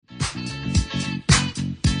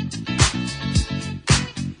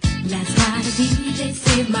Last night a DJ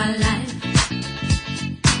saved my life.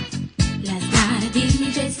 Last night a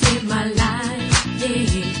DJ saved my life.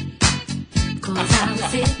 Yeah. 'Cause I was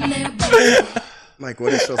sitting there. Mike,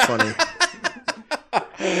 what is so funny?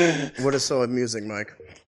 What is so amusing, Mike?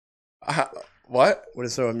 What? What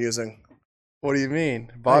is so amusing? What do you mean?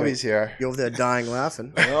 Bobby's here. You're over there dying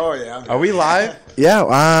laughing. Oh, yeah. Are we live?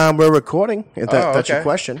 Yeah, we're recording. If that's your okay.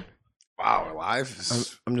 question. Wow, we're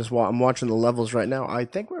live. I'm watching the levels right now. I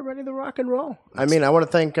think we're ready to rock and roll. I mean, I want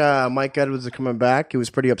to thank Mike Edwards for coming back. He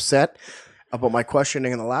was pretty upset about my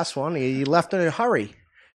questioning in the last one. He left in a hurry.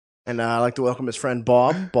 And I'd like to welcome his friend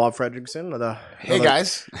Bob Frederickson. Hey,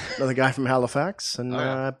 guys. Another guy from Halifax. And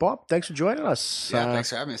Bob, thanks for joining us. Yeah,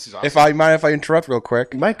 thanks for having me. This is awesome. If I mind if I interrupt real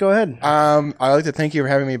quick? Mike, go ahead. I'd like to thank you for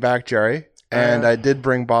having me back, Jerry. And I did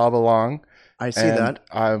bring Bob along. I see that.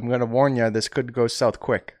 I'm going to warn you, this could go south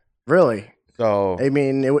quick. Really? So, I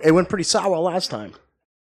mean, it went pretty sour last time.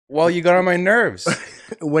 well, you got on my nerves.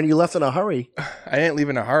 When you left in a hurry. I didn't leave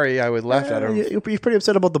in a hurry. I was left out of... You're pretty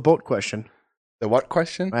upset about the boat question. The what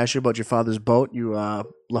question? I asked you about your father's boat. You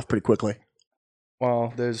left pretty quickly.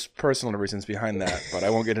 Well, there's personal reasons behind that, but I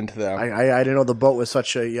won't get into them. I didn't know the boat was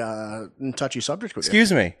such a touchy subject with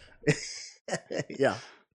Excuse me. you. Yeah.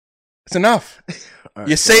 It's enough. Right,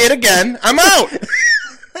 you say it again, I'm out.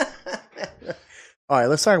 All right,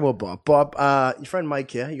 let's talk about Bob. Bob, your friend Mike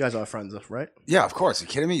here. You guys are friends, right? Yeah, of course. Are you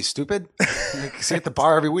kidding me? You stupid? I see at the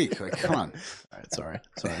bar every week. Like, come on. All right, sorry.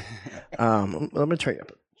 Let me turn you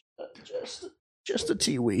up just a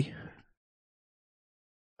tee-wee.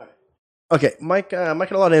 Okay, Mike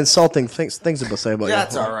had a lot of insulting things to say about you. Yeah,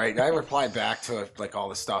 it's all right. I replied back to like all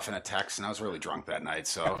the stuff in a text, and I was really drunk that night,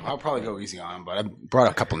 so I'll probably go easy on him. But I brought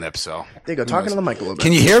a couple nips, so there you go. Talking to the mic a little bit.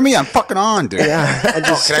 Can you hear me? I'm fucking on, dude. Yeah.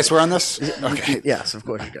 Can I swear on this? Okay. Yes, of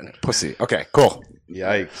course you can. Pussy. Okay, cool.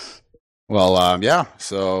 Yikes. Well, yeah.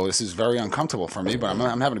 So this is very uncomfortable for me, but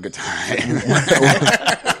I'm having a good time.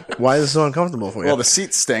 Why is it so uncomfortable for you? Well, the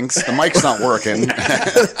seat stinks. The mic's not working.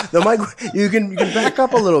 The mic, you can back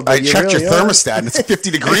up a little bit. I checked your thermostat, and it's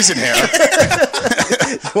 50 degrees in here.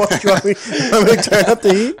 you want me to turn up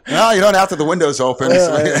the heat? No, you don't have to. The window's open.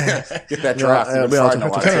 So get that draft. I'll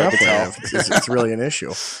have to turn it up. It's really an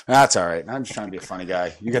issue. That's all right. I'm just trying to be a funny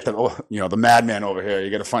guy. You get the madman over here.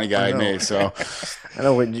 You get a funny guy in me. So I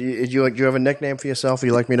know. Do you have a nickname for yourself?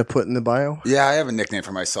 You like me to put in the bio? Yeah, I have a nickname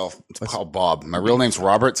for myself. It's called Bob. My real name's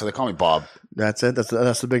Robert, so they call me Bob. That's it. That's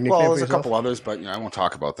the big nickname. Well, for there's a yourself? couple others, but I won't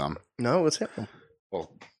talk about them. No, let's hit them.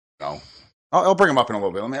 Well, no. I'll bring them up in a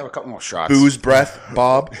little bit. Let me have a couple more shots. Booze breath,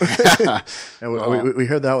 Bob. We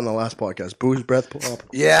heard that on the last podcast. Booze breath, Bob.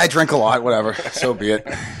 Yeah, I drink a lot. Whatever. So be it.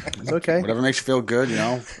 It's okay. Whatever makes you feel good,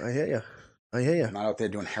 I hear you. I'm not out there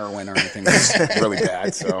doing heroin or anything that's really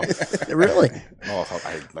bad. So really? Well,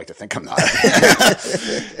 I'd like to think I'm not.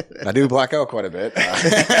 I do black out quite a bit.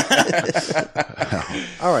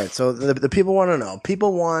 All right. So the people want to know.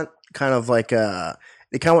 People want kind of like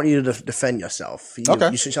they kind of want you to defend yourself. You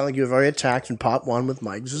sound like you were very attacked in part 1 with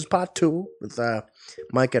Mike. This is part 2 with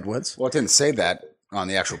Mike Edwards. Well, it didn't say that on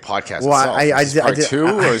the actual podcast well, itself. Is this part 2,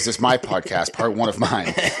 or is this my podcast, part 1 of mine,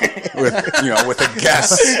 with a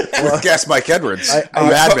guest, with guest Mike Edwards,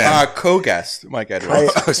 madman, co-guest Mike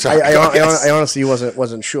Edwards. I honestly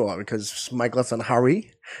wasn't sure because Mike left in a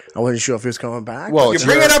hurry. I wasn't sure if he was coming back. Well, you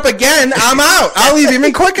bring it up again, I'm out. I'll leave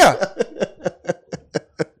even quicker.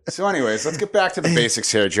 So, anyways, let's get back to the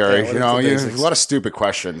basics here, Jerry. You have a lot of stupid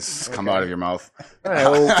questions come out of your mouth. All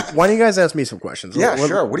right, well, why don't you guys ask me some questions? Yeah,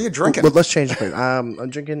 sure. What are you drinking? Let's change it. I'm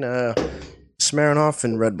drinking Smirnoff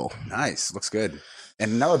and Red Bull. Nice. Looks good.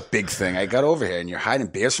 And another big thing, I got over here, and you're hiding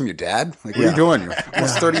beers from your dad? Like, what are you doing? You're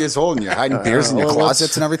almost 30 years old, and you're hiding beers in your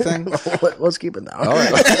closets and everything? Let's keep it now. All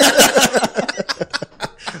right.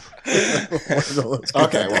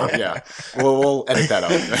 Okay, well, yeah. We'll edit that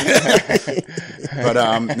out.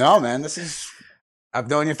 But, no, man, I've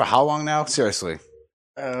known you for how long now? Seriously.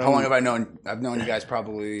 How long have I known? I've known you guys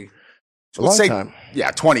probably... So let's say, time.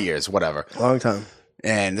 Yeah, 20 years, whatever. Long time.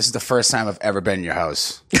 And this is the first time I've ever been in your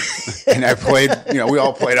house. And I played, we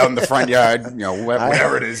all played out in the front yard,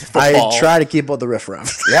 whatever it is, football. I try to keep out the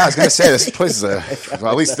riffraff. Yeah, I was going to say, this place is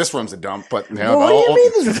at least this room's a dump. But, what do you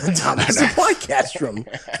mean this room's a dump? It's a podcast room.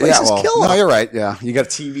 No, you're right. Yeah, you got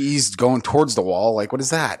TVs going towards the wall. Like, what is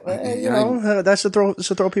that? That's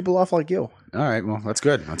to throw people off like you. All right, well, that's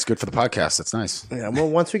good. That's good for the podcast. That's nice. Yeah, well,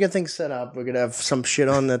 once we get things set up, we're going to have some shit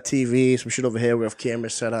on the TV, some shit over here. We have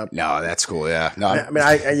cameras set up. No, that's cool, yeah. No, I mean,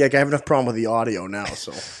 I have enough problem with the audio now,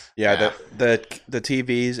 so. Yeah, the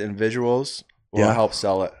TVs and visuals will help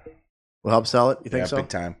sell it. Will help sell it? You think so? Big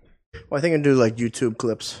time. Well, I think I do like YouTube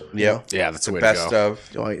clips. Yep. Yeah, that's the way Best to go.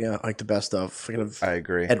 of. Yeah, like the best of. Kind of I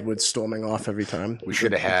agree. Edward storming off every time. We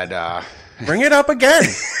should have had. Bring it up again.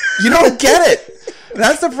 You don't get it.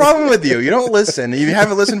 That's the problem with you. You don't listen. You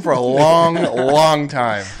haven't listened for a long, long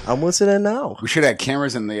time. I'm listening now. We should have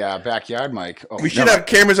cameras in the backyard, Mike. Oh, We should have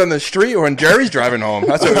cameras on the street or when Jerry's driving home.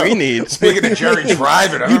 That's what we need. Speaking of Jerry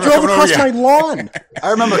driving, I You remember drove coming over across my here. lawn.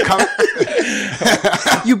 I remember coming.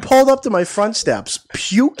 You pulled up to my front steps,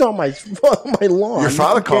 puked on my lawn. Your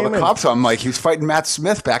father called came the in. cops on him like he was fighting Matt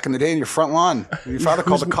Smith back in the day in your front lawn. Your father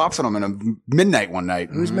called the cops on him in a midnight one night.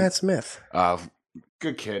 Who's Matt Smith?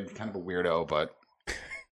 Good kid, kind of a weirdo, but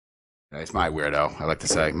he's my weirdo. I like to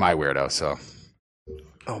say my weirdo. So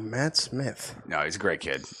Oh, Matt Smith. no, he's a great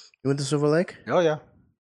kid. You went to Silver Lake? Oh yeah.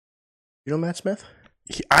 You know Matt Smith?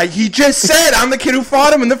 He just said I'm the kid who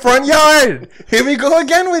fought him in the front yard. Here we go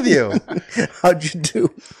again with you. How'd you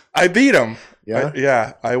do? I beat him.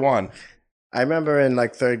 Yeah? I won. I remember in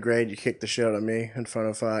like third grade, you kicked the shit out of me in front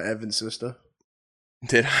of Evan's sister.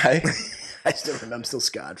 Did I? I still remember. I'm still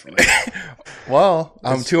scarred from it. Well,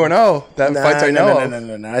 I'm 2-0. That fights I know of.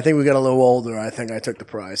 No. I think we got a little older. I think I took the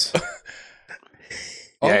prize.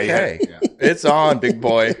 Okay. Yeah. It's on, big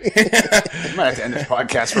boy. We might have to end this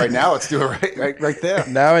podcast right now. Let's do it right there.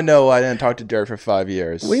 Now I know I didn't talk to Jared for 5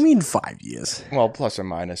 years. What do you mean 5 years? Well, plus or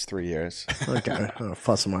minus 3 years. Okay,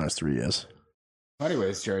 plus or minus 3 years.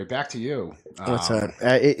 Anyways, Jerry, back to you. What's that?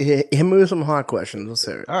 Hit me with some hot questions. Let's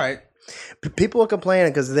hear it. All right. People are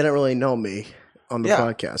complaining because they didn't really know me on the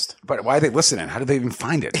podcast. But why are they listening? How do they even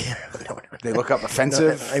find it? They look up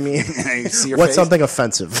offensive. I mean, and you see your what's face? something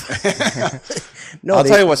offensive? No, I'll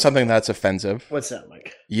tell you what's something that's offensive. What's that,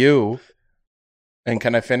 Mike? You, and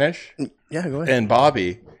can I finish? Yeah, go ahead. And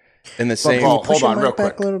Bobby in the same. Paul, Push hold your on mic real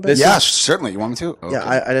back quick. a little bit? This Yes, certainly. You want me to? Okay.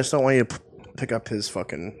 Yeah, I just don't want you to pick up his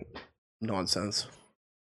fucking nonsense.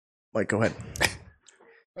 Mike, go ahead.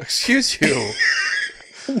 Excuse you.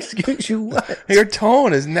 Excuse you, what? Your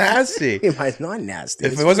tone is nasty. It's not nasty.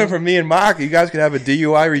 If it wasn't for me and Mark, you guys could have a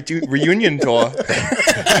DUI reunion tour.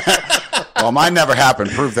 Well, mine never happened.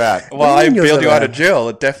 Prove that. Well, I mean yours bailed you never out of happened? jail.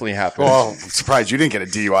 It definitely happened. Well, I'm surprised you didn't get a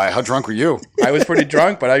DUI. How drunk were you? I was pretty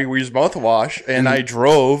drunk, but I used mouthwash, and I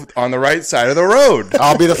drove on the right side of the road.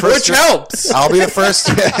 I'll be the first. Which helps. I'll be the first.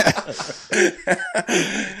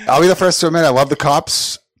 I'll be the first to admit I love the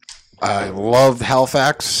cops. I love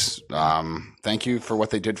Halifax. Thank you for what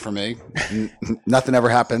they did for me. Nothing ever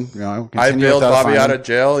happened. You know, I continue bailed without a Bobby fine. out of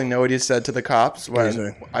jail. You know what he said to the cops when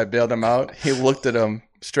say? I bailed him out? He looked at him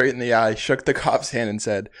straight in the eye, shook the cop's hand, and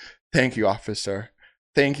said, "Thank you, officer.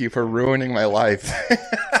 Thank you for ruining my life."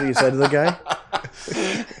 So you said to the guy?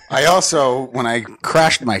 I also, when I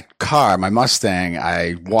crashed my car, my Mustang,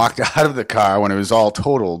 I walked out of the car when it was all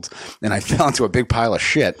totaled, and I fell into a big pile of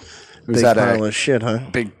shit. It was Big at pile a of shit, huh?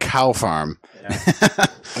 big cow farm.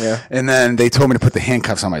 Yeah. And then they told me to put the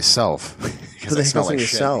handcuffs on myself. Put Because the I smell handcuffs on like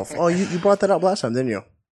shit. yourself. Oh, you brought that up last time, didn't you?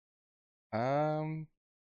 I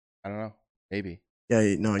don't know. Maybe. Yeah, I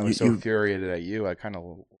you was so infuriated at you, I kind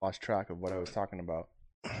of lost track of what I was talking about.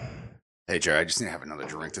 Hey, Jerry, I just need to have another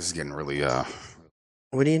drink. This is getting really,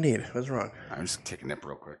 What do you need? What's wrong? I'm just taking a nip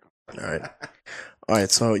real quick. All right.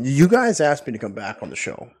 So you guys asked me to come back on the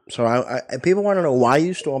show. So I people want to know why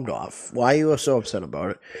you stormed off, why you were so upset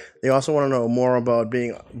about it. They also want to know more about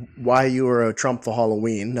why you were a Trump for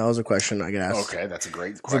Halloween. That was a question I got asked. Okay, that's a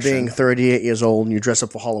great For question. being 38 years old and you dress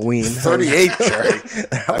up for Halloween. 38, Jerry.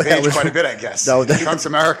 I've aged was- quite a bit, I guess. that was- Trump's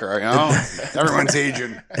America, you know? Everyone's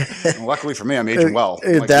aging. And luckily for me, I'm aging well.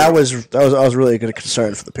 Like I you. was really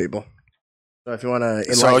concerned for the people. So if you want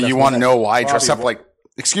to, So you want to know why I dress up Bobby, like...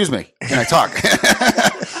 Excuse me, can I talk?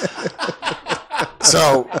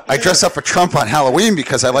 So I dress up for Trump on Halloween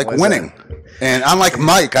because I like Why's winning. And unlike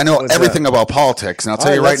Mike, I know What's everything about politics. And I'll tell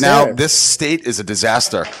All you right, right let's now, hear it. this state is a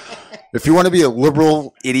disaster. If you want to be a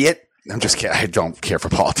liberal idiot, I'm just kidding. I don't care for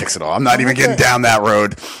politics at all. I'm not even getting down that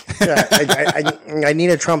road. Yeah, I need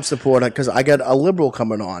a Trump supporter because I got a liberal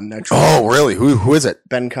coming on next week. Oh, really? Who is it?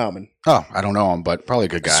 Ben Carmen. Oh, I don't know him, but probably a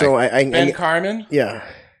good guy. So Ben Carmen? yeah,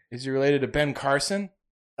 Is he related to Ben Carson?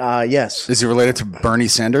 yes, Is he related to Bernie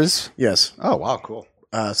Sanders? yes, Oh, wow, cool.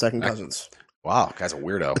 second cousins Wow, guy's a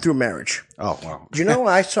weirdo. through marriage. Oh, wow. Do you know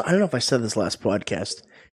I don't know if I said this last podcast,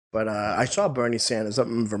 but I saw Bernie Sanders up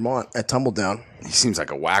in Vermont at Tumbledown. He seems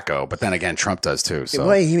like a wacko, but then again, Trump does too. So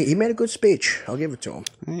Well, he made a good speech. I'll give it to him.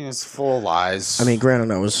 he's full of lies. I mean,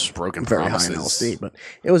 granted, I was Broken very promises. high in LSD, but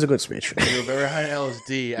it was a good speech. You were very high in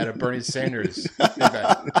LSD at a Bernie Sanders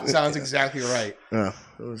event. Sounds exactly right. Yeah,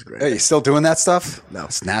 it was great. Hey, you still doing that stuff? No.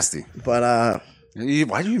 It's nasty. But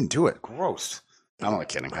Why do you even do it? Gross. I'm only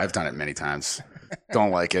kidding. I've done it many times.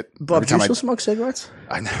 Don't like it. Bob, Every do you time still smoke cigarettes?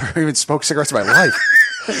 I never even smoked cigarettes in my life.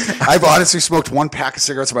 I've honestly smoked one pack of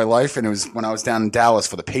cigarettes in my life, and it was when I was down in Dallas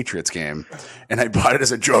for the Patriots game. And I bought it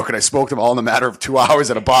as a joke, and I smoked them all in a matter of 2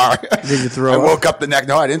 hours at a bar. Did you throw I up? woke up the next.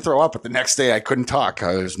 No, I didn't throw up, but the next day I couldn't talk.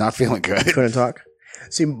 I was not feeling good. Couldn't talk.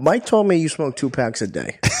 See, Mike told me you smoke 2 packs a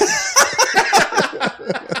day.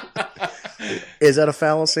 Is that a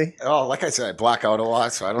fallacy? Oh, like I said, I black out a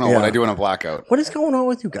lot, so I don't know what I do in a blackout. What is going on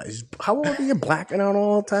with you guys? How old are you blacking out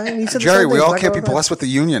all the time? He said the Jerry, same we thing, all black can't out be all the time. blessed with the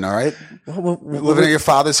union, all right? What- Living at your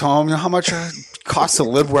father's home, you know how much it costs to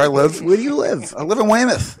live where I live? Where do you live? I live in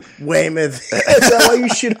Weymouth. Weymouth. Is that why you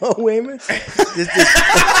shit on Weymouth?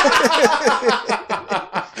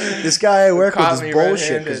 This guy I work with Caught is me bullshit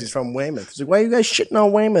red-handed. because he's from Weymouth. He's like, why are you guys shitting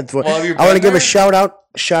on Weymouth? Well, have you I want to been give a there?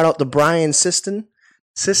 shout out to Brian Siston.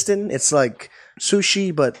 Siston, it's like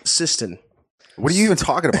sushi, but Siston. What are you even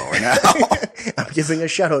talking about right now? I'm giving a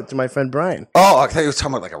shout out to my friend Brian. Oh, I thought you were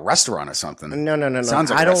talking about like a restaurant or something. No. Sounds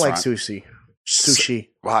like I a don't like restaurant. sushi.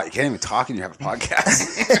 Wow, you can't even talk and you have a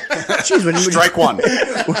podcast. Jeez, would Strike one.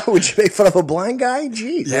 would you make fun of a blind guy?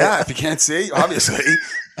 Jeez. Yeah, if you can't see, obviously.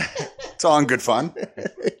 It's all in good fun.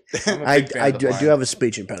 I do have a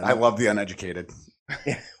speech impediment. I love the uneducated.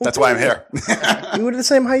 That's why I'm here. You went to the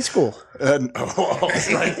same high school.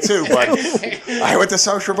 Right, too, but I went to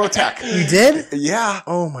South Shore Tech. You did? Yeah.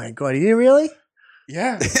 Oh my god, you did really?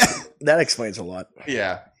 Yeah. That explains a lot.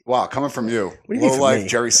 Yeah. Wow, coming from you. What do you mean Low from life me?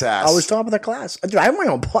 Jerry Sass. I was top of the class. Dude, I have my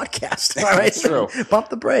own podcast. All right, That's true. Pump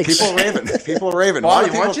the brakes. People are raving. People are raving. A lot Bobby,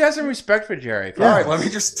 of why people- don't you have some respect for Jerry? All right, let me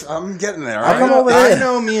just, I'm getting there. I'll All come right? over I there.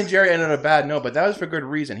 know me and Jerry ended on a bad note, but that was for good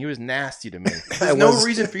reason. He was nasty to me. There's no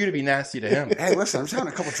reason for you to be nasty to him. Hey, listen, I'm just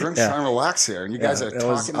having a couple drinks Yeah. trying to relax here, and you guys are it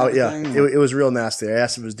was, talking yeah, everything. it was real nasty. I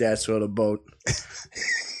asked if his dad saw the boat.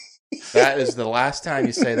 That is the last time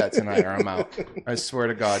you say that tonight, or I'm out. I swear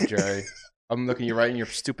to God, Jerry. I'm looking you right in your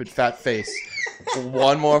stupid fat face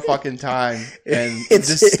one more fucking time, and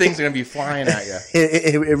this thing's gonna be flying at you.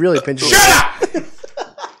 It really pinches. Shut up!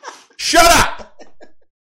 Shut up!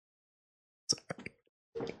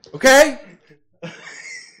 Okay?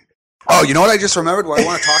 Oh, you know what I just remembered? What I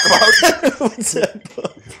want to talk about? What's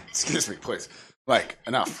that? Excuse me, please. Mike,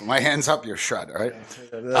 enough. My hand's up, you're shut, all right?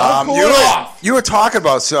 I'll pull it off. You were talking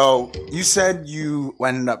about, so you said you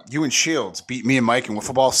ended up, you and Shields beat me and Mike in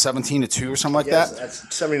wiffle ball 17-2 or something like Yes, that? that's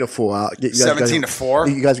 70-4.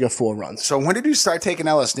 17-4? You guys got 4 runs. So when did you start taking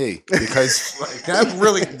LSD? Because like, I'm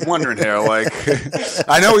really wondering here. Like,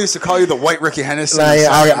 I know we used to call you the White Ricky Henderson. I'm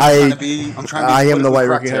trying to be I am the politically White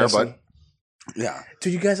correct Ricky here, Henderson. but yeah.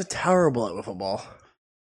 Dude, you guys are terrible at wiffle ball.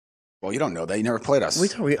 Well, you don't know that. You never played us. We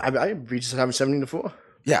just have 17-4.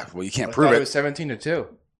 Yeah, well, you can't I prove thought it. it was 17-2.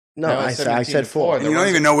 No, No, I it's said 4. 17-4. You don't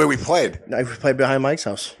even know where we played. No, we played behind Mike's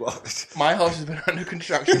house. Well, My house has been under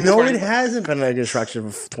construction. No, for it 20 hasn't been under construction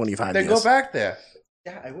for 25 Then years. go back there.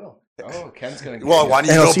 Yeah, I will. Oh, Ken's gonna. well, why don't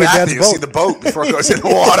And you I'll go see your back dad's there? You'll see the boat before it goes in the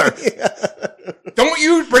water. Don't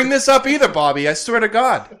you bring this up either, Bobby. I swear to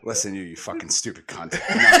God. Listen, you fucking stupid cunt.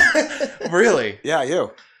 No. Really? Yeah,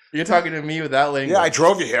 you. You're talking to me with that language. Yeah, I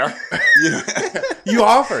drove you here. You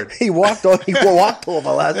offered. He walked over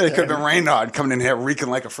last It could have time. been rained on coming in here reeking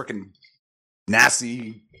like a freaking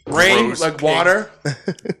nasty Rain gross like pig. water.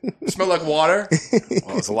 Smell like water.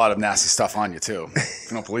 Well, there's a lot of nasty stuff on you too. If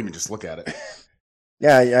you don't believe me, just look at it.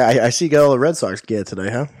 Yeah, I see you got all the Red Sox gear today,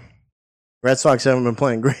 huh? Red Sox haven't been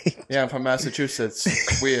playing great. Yeah, I'm from Massachusetts.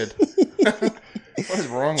 Weird. What is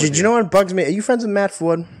wrong with Did you know what bugs me? Are you friends with Matt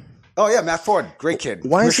Ford? Oh yeah, Matt Ford, great kid.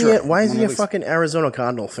 Why is he Commissioner. a fucking Arizona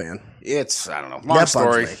Cardinal fan? It's I don't know. That Long bugs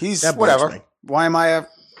story. me. He's That bugs whatever. me. Why am I a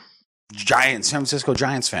San Francisco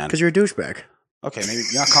Giants fan? Because you're a douchebag. Okay, maybe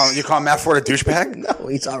you're calling Matt Ford a douchebag. No,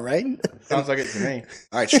 he's all right. Sounds like it to me.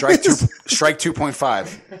 All right, strike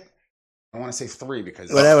 2.5. I want to say 3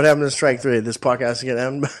 because What happened to strike 3? This podcast is going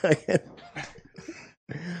to end.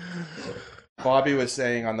 Bobby was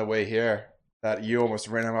saying on the way here that you almost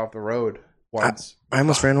ran him off the road once. I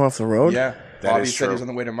almost ran him off the road. Yeah. That Bobby is said he true. was on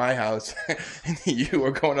the way to my house. And you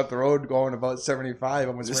were going up the road going about 75.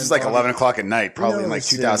 Almost this ran is like Bobby. 11 o'clock at night, probably No, in like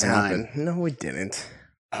this didn't 2009. happen. No, it didn't.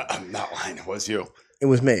 I'm not lying. It was you. It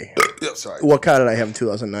was me. Yeah, sorry. What car did I have in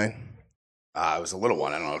 2009? It was a little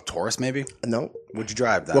one. I don't know, Taurus maybe. No. What'd you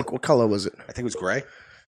drive? That What color was it? I think it was gray.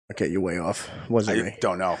 Okay, you're way off. Wasn't me. I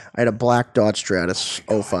don't know. I had a black Dodge Stratus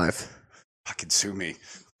 05. Fucking sue me.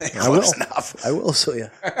 I will. Close enough. I will sue you.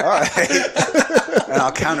 All right. And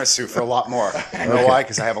I'll countersue for a lot more. You know why?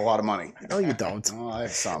 Because I have a lot of money. No, you don't. Oh, I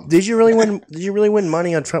have some. Did you really win? Did you really win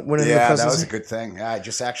money on Trump winning the Yeah, that presidency? was a good thing. Yeah, I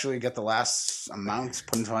just actually get the last amount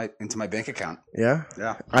put into my bank account. Yeah.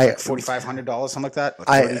 Yeah, I- like $4,500, something like that. Like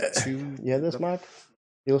I- 32. Yeah, this Mark.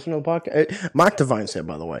 You listen to the podcast? Mark Devine's here,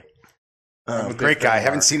 by the way. Great guy. I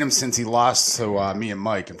haven't seen him since he lost to me and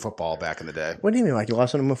Mike in football back in the day. What do you mean, like you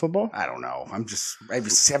lost him in football? I don't know. I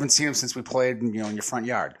haven't seen him since we played, in your front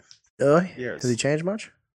yard. Really? Years. Has he changed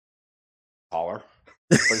much? Taller.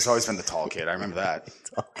 But he's always been the tall kid. I remember that.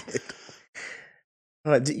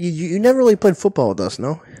 You never really played football with us,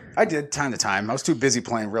 no? I did, time to time. I was too busy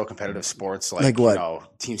playing real competitive sports, Like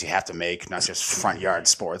what? Teams you have to make, not just front yard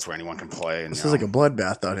sports where anyone can play. And, This is like a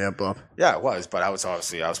bloodbath out here, Bob. Yeah, it was, but I was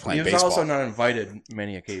playing He was baseball. also not invited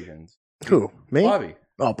many occasions. Who? Me? Bobby.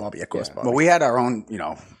 Oh, Bobby, of course, Bobby. Well, we had our own,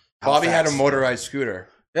 Bobby had a Halifax. motorized scooter.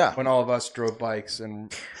 Yeah. When all of us drove bikes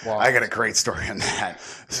and walked. I got a great story on that.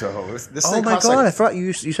 So this Oh thing my costs God! like- I thought you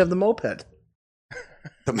used to have the moped.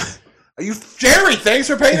 Are you Jerry, thanks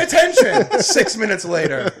for paying attention. 6 minutes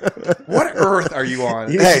later. What earth are you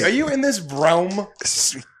on? Hey. Are you in this realm?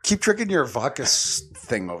 keep drinking your vodka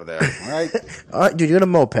thing over there? All right. All right, dude, you got a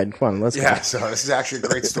moped. Come on, let's Yeah. go. So this is actually a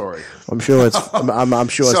great story. I'm sure it's. I'm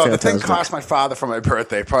sure it's So the fantastic. thing cost my father for my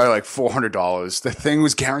birthday probably like $400. The thing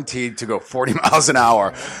was guaranteed to go 40 miles an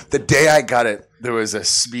hour. The day I got it, there was a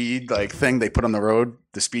speed thing they put on the road.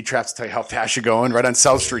 The speed traps tell you how fast you're going, right on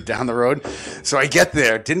South Street down the road. So I get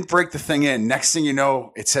there, didn't break the thing in. Next thing you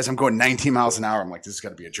know, it says I'm going 19 miles an hour. I'm like, this has got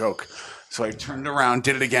to be a joke. So I turned around,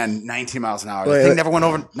 did it again, 19 miles an hour. The thing never went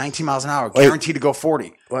over 19 miles an hour, guaranteed to go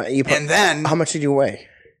 40. Well, And then, how much did you weigh?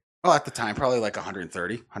 well, at the time, probably like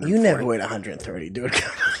 130, 140. You never weighed 130, dude.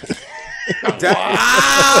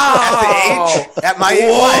 At my age?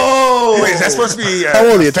 Whoa! Wait, is that supposed to be? How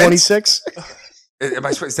old are you? offense- 26?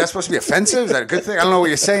 Is that supposed to be offensive? Is that a good thing? I don't know what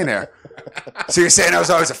you're saying there. So you're saying I was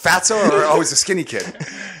always a fatso or always a skinny kid?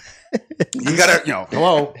 You gotta,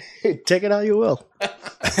 hello. Take it how you will.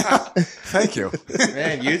 Thank you.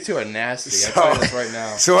 Man, you two are nasty. So- I'll tell you this right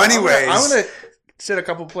now. So anyways, I'm gonna sit a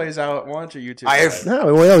couple plays out. Why don't you two? I go have-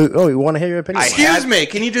 ahead. No, we want to hear your opinion. Excuse me.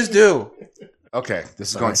 Can you just do? Okay, this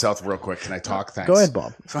is going south real quick. Can I talk? Thanks. Go ahead,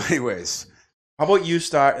 Bob. So anyways, How about you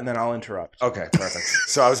start and then I'll interrupt. okay, perfect.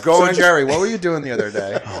 So I was So going. Jerry, what were you doing the other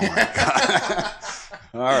day? Oh my god.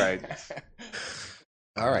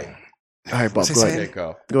 All right. All right, Bob. What's he Go saying? ahead. Okay,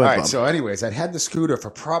 go. Go All ahead, right. Bob. So anyways, I'd had the scooter for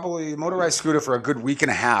probably motorized scooter for a good week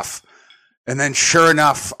and a half. And then sure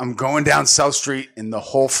enough, I'm going down South Street and the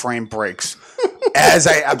whole frame breaks. As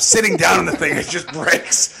I'm sitting down on the thing, it just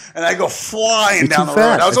breaks. And I go flying down the too road.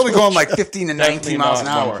 fast. I was only going like 15 to 19 Definitely miles an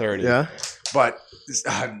not hour. 130. Yeah. But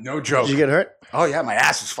no joke. Did you get hurt? Oh, yeah. My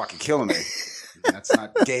ass was fucking killing me. That's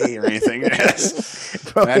not gay or anything. Yes.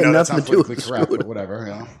 Probably I know that's nothing not to do with politically correct, but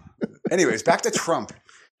whatever. Anyways, back to Trump.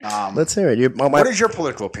 Let's hear it. What is your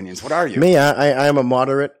political opinions? What are you? Me, I am a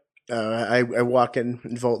moderate. I walk in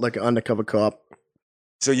and vote like an undercover cop.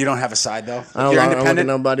 So you don't have a side, though? I don't, You're I don't look at independent?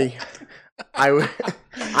 nobody.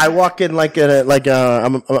 I walk in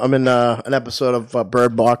I'm in an episode of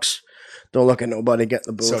Bird Box. Don't look at nobody. Get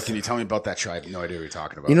in the booth. So can you tell me about that show? I have no idea what you're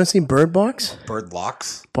talking about. You don't see Bird Box? Bird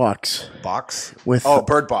Locks? Box Box? with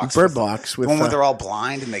Bird Box. Bird Box The with one where they're all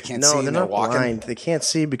blind and they can't see no, and they're they're not walking? blind. They can't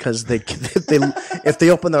see because if they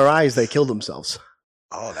open their eyes, they kill themselves.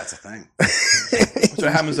 Oh, that's a thing. That's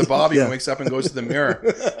what happens to Bobby when he wakes up and goes to the mirror.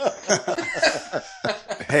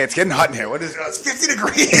 Hey, it's getting hot in here. What is it? It's 50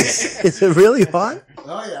 degrees. Is it really hot?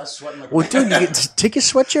 Oh, yeah. I'm sweating like Well, dude, take your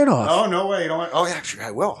sweatshirt off. Oh, no way. You don't want... Oh, yeah, actually,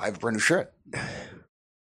 I will. I have a brand new shirt.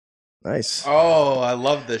 Nice. Oh, I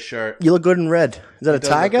love this shirt. You look good in red. Is that It a does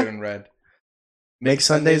look tiger? good in red. Make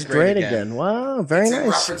Sundays great again. Wow, very It's in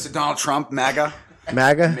nice. reference to Donald Trump, MAGA.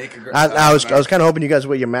 MAGA. Make a gr- I was kind of hoping you guys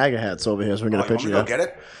wear your MAGA hats over here, so we Oh, can you get a want me picture. to go get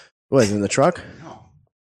it? What is it, in the truck? No.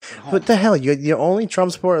 At home. What the hell? You're the only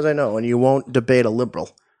Trump supporters I know, and you won't debate a liberal.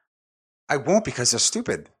 I won't because they're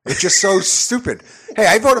stupid. It's just so stupid. Hey,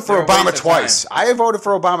 I voted for They're a waste Obama of twice. time. I voted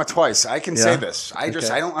for Obama twice. I can say Yeah? this. I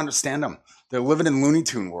Okay. don't understand them. They're living in Looney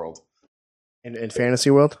Tune world. In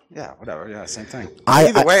fantasy world? Yeah, whatever. Yeah, same thing. I-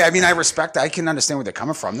 Either way, I mean, I can understand where they're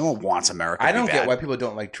coming from. No one wants America. I to be don't get bad. why people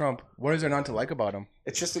don't like Trump. What is there not to like about him?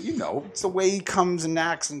 It's just that it's the way he comes and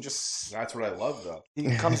acts and just That's what I love, though.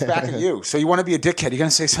 he comes back at you. So you want to be a dickhead? You're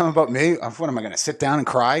gonna say something about me? What am I gonna sit down and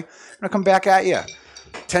cry? I'm gonna come back at you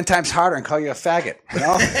 10 times harder and call you a faggot. You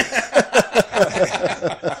know?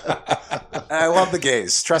 And I love the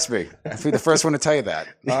gays. Trust me. I'll be the first one to tell you that.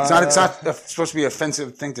 It's not supposed to be an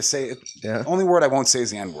offensive thing to say. Yeah. Only word I won't say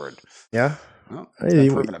is the N word. Yeah. Well, Hey, it's been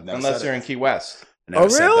you- proven I've never Unless said they're it. in Key West. Never Oh,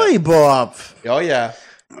 said really, Bob? Oh, yeah. that.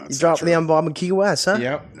 You That's dropped not the true. M-bomb in Key West, huh?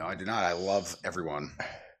 Yep. No, I did not. I love everyone.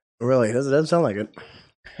 Really? It doesn't sound like it.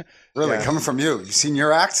 Really, Yeah. coming from you. You seen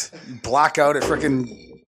your act? You black out at freaking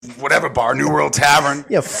whatever bar, New World Tavern.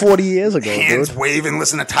 Yeah, 40 years ago, Hands dude. waving,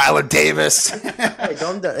 listen to Tyler Davis. Hey,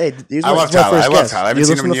 don't. Hey, I love Tyler. I haven't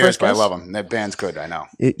seen him in years, but I love him. That band's good. I know.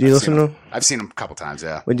 You listen to him? I've seen him a couple times.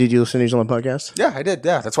 Yeah. When did you listen to these on the podcast? Yeah, I did.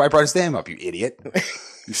 Yeah, that's why I brought his name up. You idiot.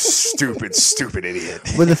 You stupid, stupid idiot.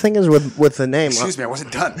 But the thing is, with the name, Excuse me, I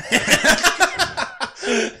wasn't done.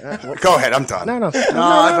 Go ahead, I'm done. no,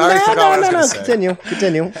 I already forgot what I was going to say.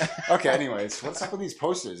 Continue. Okay, anyways, what's up with these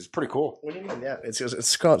posters? It's pretty cool. What do you mean? Yeah,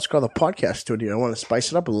 it's called the podcast studio. I want to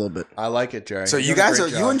spice it up a little bit. I like it, Jerry. So you guys are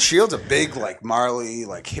you and Shields are big like Marley,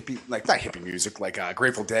 like hippie, like not hippie music, like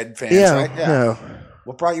Grateful Dead fans, right? Yeah.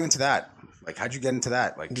 What brought you into that? Like, how'd you get into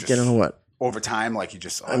that? Like, just Get into what? over time, like you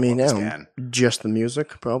just. I mean, just the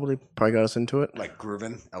music probably got us into it. like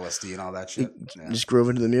grooving, LSD, and all that shit. Yeah. Just groove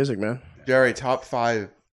into the music, man. Jerry, top 5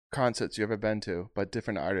 concerts you ever been to, but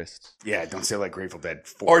different artists. Yeah, don't say like Grateful Dead.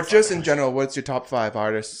 Or just in general, what's your top 5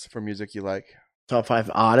 artists for music you like? Top 5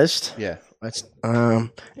 artists. Yeah. That's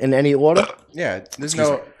in any order. Yeah, there's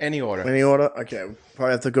any order. Any order. Okay,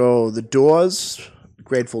 probably have to go The Doors,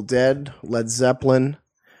 Grateful Dead, Led Zeppelin,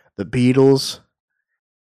 The Beatles,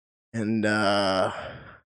 and I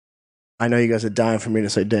know you guys are dying for me to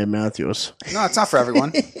say Dave Matthews. No, it's not for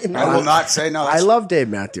everyone. I will not say no. I love Dave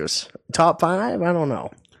Matthews. Top 5? I don't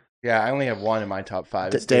know. Yeah, I only have one in my top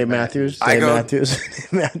 5. It's Dave Matthews. Dave Matthews.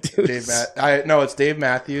 No, it's Dave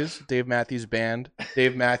Matthews. Dave Matthews Band.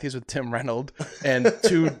 Dave Matthews with Tim Reynolds, and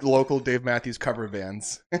 2 local Dave Matthews cover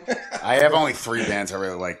bands. I have only 3 bands I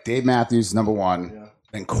really like. Dave Matthews, number 1,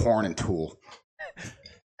 then Korn and Tool.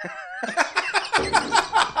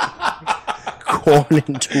 Korn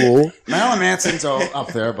and Tool. Marilyn Manson's up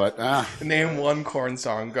there, but Name one Korn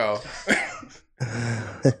song. Go.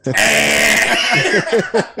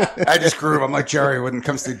 I just groove. I'm like Jerry when it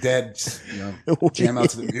comes to Dead. Just, jam out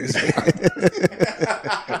to the music.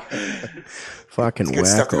 Fucking It's good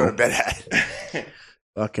stuff to go to wacko. bed at.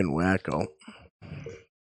 Fucking wacko.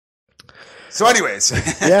 So, anyways,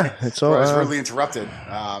 Yeah, it's all. I was rudely interrupted.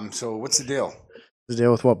 So, what's the deal? The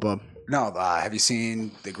deal with what, Bob? No, have you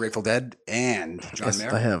seen the Grateful Dead and John Yes,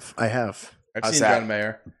 Mayer? I have. I've How's seen that? John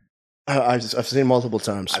Mayer. I've seen him multiple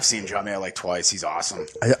times. I've seen John Mayer like twice. He's awesome.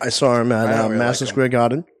 I saw him I at don't really Madison like him. Square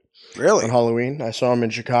Garden Really? on Halloween. I saw him in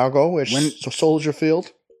Chicago at Soldier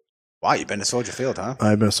Field. Wow, you've been to Soldier Field, huh?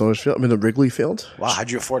 I've been at Soldier Field. I'm in the Wrigley Field. Wow, how'd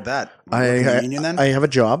you afford that? You I work in the union then? I have a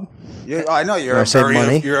job. I know you're I save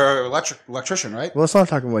money. You're an electrician, right? Well, let's not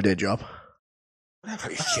talk about my day job.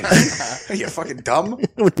 Are you kidding? Are you fucking dumb?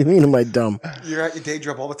 What do you mean, am I dumb? You're at your day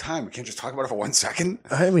job all the time. We can't just talk about it for 1 second.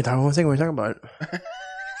 I mean, one thing we're talking about.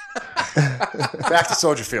 Back to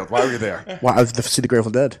Soldier Field. Why were you there? Wow, I was to see the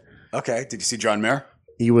Grateful Dead. Okay. Did you see John Mayer?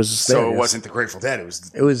 He was So there, it yes. wasn't the Grateful Dead. It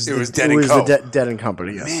was Dead and Co. Dead and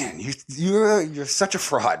Company. Yes. Man, you're such a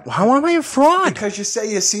fraud. How am I a fraud? Because you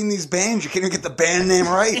say you've seen these bands, you can't even get the band name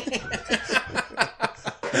right.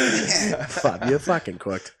 Fuck, you're fucking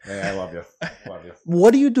cooked. Hey, I love you. Love you.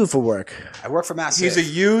 What do you do for work? I work for Mass. He's a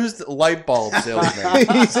used light bulb salesman.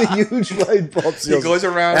 He's a huge light bulb salesman. He goes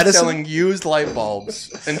around Edison? selling used light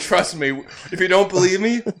bulbs. And trust me, if you don't believe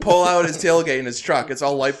me, pull out his tailgate in his truck. It's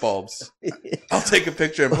all light bulbs. I'll take a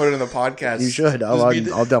picture and put it in the podcast. You should. I'll Be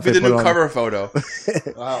the definitely put new it on. cover photo.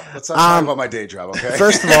 Well, let's not talk about my day job, okay?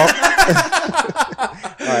 First of all, all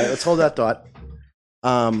right, let's hold that thought.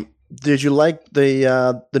 Did you like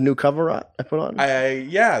the new cover art I put on?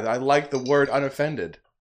 I like the word unoffended.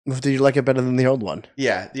 Did you like it better than the old one?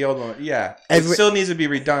 Yeah, the old one. Yeah, it still needs to be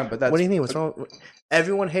redone. But that's What do you mean? What's wrong?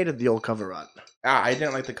 Everyone hated the old cover art. I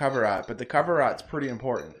didn't like the cover art, but the cover art's pretty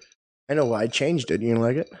important. I know why I changed it. You didn't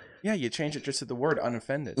like it? Yeah, you change it just to the word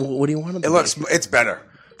unoffended. What do you want it to It's better.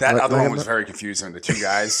 That What- other what one was about- very confusing. The 2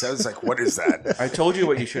 guys. I was like, what is that? I told you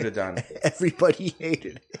what you should have done. Everybody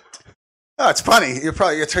hated it. Oh, it's funny.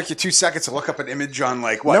 It took you 2 seconds to look up an image on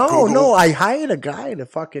like what? No, Google? no, I hired a guy to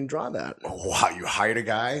fucking draw that. Oh, wow, you hired a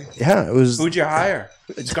guy? Yeah, it was. Who'd you hire?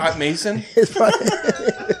 Scott Mason?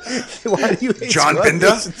 Why do you hate John Scott Binder?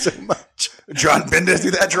 Mason so much? John Binder do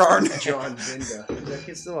that drawing? John Binder. Is that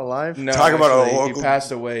kid still alive? No, Talk about a actually, local- he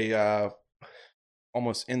passed away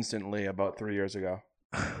almost instantly about 3 years ago.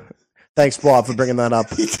 Thanks, Bob, for bringing that up.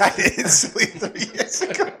 He died instantly 3 years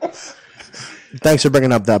ago. Thanks for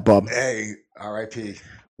bringing up that, Bob. Hey, R.I.P.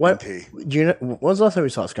 What? MP. Do you know, when was the last time we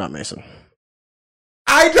saw Scott Mason?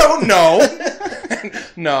 I don't know.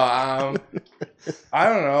 No, I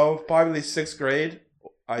don't know. Probably 6th grade.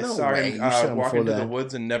 I No saw way. him You saw him walk before into the that.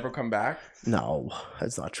 woods and never come back. No,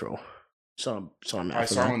 that's not true. Saw him I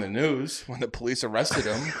after saw that. him in the news when the police arrested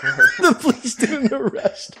him. The police didn't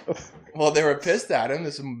arrest him. Well, they were pissed at him.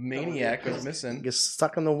 This maniac was missing. Gets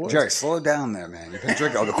stuck in the woods. Jerry, slow down there, man. You've been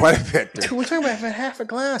drinking quite a bit, dude. Dude, we're talking about half a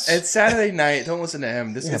glass. It's Saturday night. Don't listen to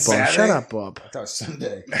him. This yeah, is Bob, Saturday. shut up, Bob. That was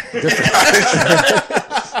Sunday.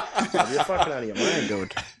 You're fucking out of your mind,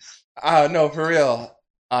 dude. No, for real.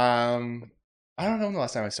 I don't know when the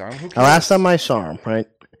last time I saw him. Who The cares? last time I saw him, right?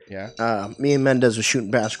 Yeah. Me and Mendez were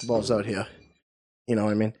shooting basketballs out here. You know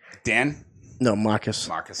what I mean? Dan? No, Marcus.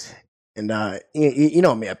 Marcus. And you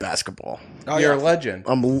know me at basketball. Oh, You're a yeah. legend.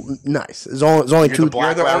 I'm nice. There's only You're two. the black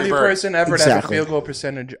You're the Larry only Bird. person ever to have a Exactly. field goal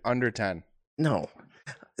percentage under 10. No,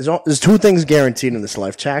 there's two things guaranteed in this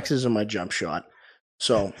life: taxes and my jump shot.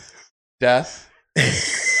 So, Death.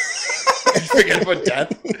 Forget about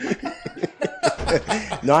death.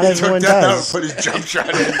 not He took everyone that out and does. put his jump shot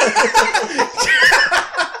in.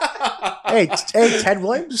 Hey, Ted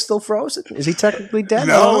Williams is still frozen. Is he technically dead?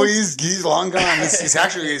 No, he's long gone. He's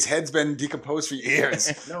actually, his head's been decomposed for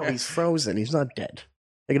years. No, he's frozen. He's not dead.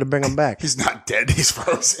 They're gonna bring him back. He's not dead. He's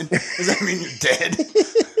frozen. Does that mean you're dead?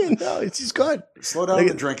 No, he's good. Slow down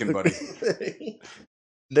the drinking, buddy.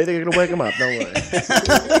 They're gonna wake him up. Don't worry.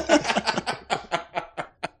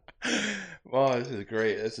 Well, this is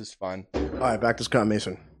great. This is fun. All right, back to Scott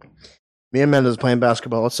Mason. Me and Mendez playing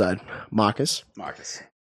basketball outside. Marcus,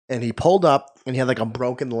 and he pulled up and he had like a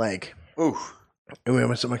broken leg. Ooh. And we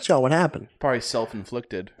went, like, Joe, what happened? Probably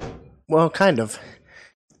self-inflicted. Well, kind of.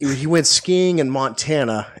 He went skiing in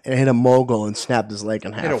Montana and hit a mogul and snapped his leg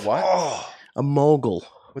in half. Hit a what? Oh. A mogul.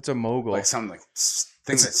 What's a mogul? Like something like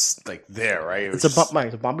thing that's like there, right? It's a bump, Mike.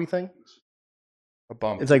 It's a bumpy thing. A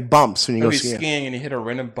bump. It's like bumps when you go He's skiing. skiing and he hit a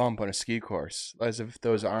random bump on a ski course, as if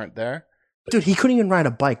those aren't there. Dude, he couldn't even ride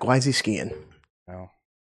a bike. Why is he skiing? No.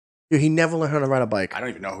 Dude, he never learned how to ride a bike. I don't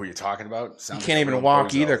even know who you're talking about. He Sounds can't like a even real walk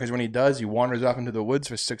bozo. either, because when he does, he wanders off into the woods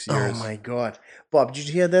for 6 years. Oh my god, Bob, did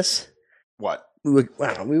you hear this? What? We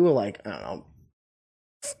were like, I don't know,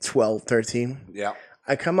 12, 13. Yeah.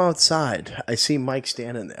 I come outside. I see Mike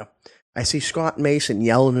standing there. I see Scott Mason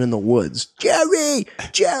yelling in the woods, Jerry,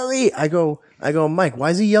 Jerry. I go, Mike, why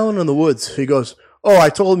is he yelling in the woods? He goes, oh, I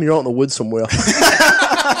told him you're out in the woods somewhere.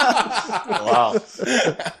 Wow.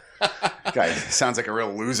 Guy sounds like a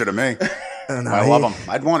real loser to me. And I love him.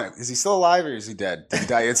 I'd want it. Is he still alive or is he dead? Did he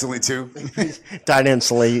die instantly too? Died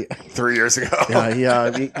instantly. 3 years ago.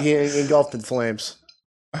 Yeah, he engulfed in flames.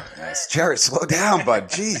 Nice. Jerry, slow down, bud.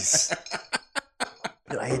 Jeez.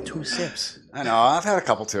 Dude, I had 2 sips. I know. I've had a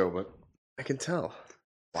couple too, but I can tell.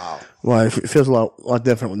 wow. Well, it feels a lot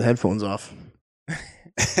different with the headphones off.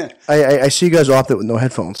 I see you guys off it with no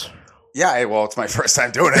headphones. Yeah, well, it's my first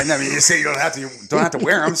time doing it. I mean, you say you don't have to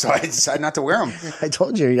wear them, so I decided not to wear them. I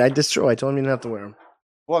told you. I told him you didn't have to wear them.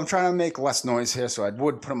 Well, I'm trying to make less noise here, so I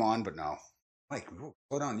would put them on, but no. Mike,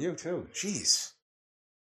 slow down you too. Jeez.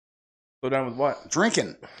 Slow down with what?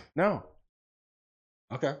 Drinking. No.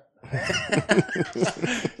 Okay.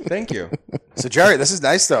 Thank you. So, Jerry, this is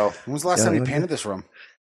nice, though. When was the last Yeah, time you okay. painted this room?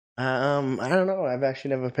 I don't know. I've actually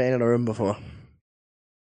never painted a room before.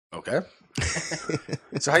 Okay.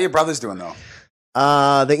 So, how your brothers doing, though?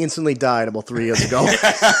 They instantly died about 3 years ago.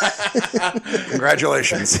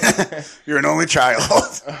 Congratulations. You're an only child.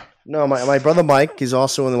 No, my brother Mike, he's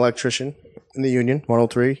also an electrician in the union,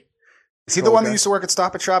 103. Is he the one that used to work at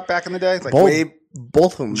Stop and Shop back in the day? Like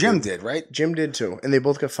Both of them. Jim did, right? Jim did too, and they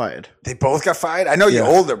both got fired. They both got fired? I know your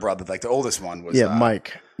Yeah. older brother, like the oldest one was.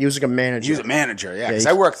 Mike. He was like a manager. He was a manager, yeah. Because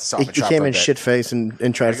Yeah, I worked at Stop He and Shop. came for a in bit. shit face and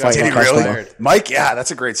tried got fighting Did a he really? customer. Mike, yeah,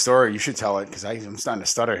 that's a great story. You should tell it because I'm starting to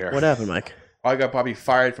stutter here. What happened, Mike? I got Bobby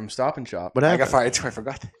fired from Stop and Shop. What I happened? got fired too. I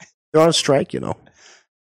forgot. They're on strike, you know.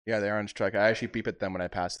 Yeah, they're on strike. I actually beep at them when I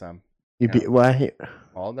pass them. You Yeah. be why?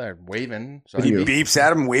 All they're waving. So What I do you- beep. Beeps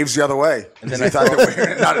at him, waves the other way. And then He I thought throw-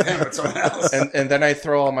 they were not at him, but someone else. And then I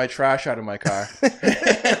throw all my trash out of my car.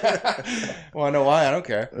 Well, I know why. I don't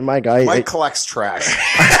care. Mike, Mike collects trash.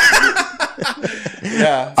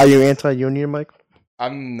 Yeah. are you anti-union, Mike?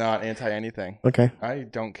 I'm not anti anything. Okay. I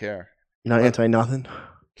don't care. You're not anti-nothing?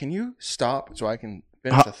 Can you stop so I can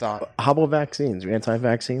finish the thought? How about vaccines? You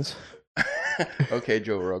anti-vaccines? Okay,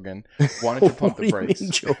 Joe Rogan. Why don't you pump What the do you brakes?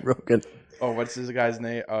 mean, Joe Rogan? Oh, what's this guy's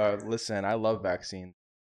name? Listen, I love vaccines.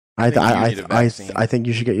 I think you need a vaccine. think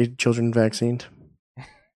you should get your children vaccinated.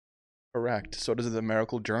 Correct. So does the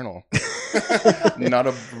Miracle Journal. Not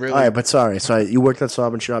a really. All right, but sorry. So you worked at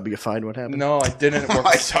Stop and Shop. You got fired. What happened? No, I didn't work. Oh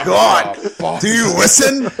my at Stop and God. Shop. Do you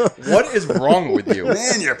listen? What is wrong with you?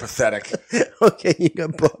 Man, you're pathetic. Okay, you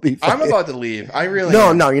got Bobby fired. I'm about to leave. I really No,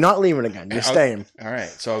 am. no, you're not leaving again. You're staying. All right.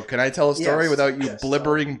 So can I tell a story Yes, without you yes.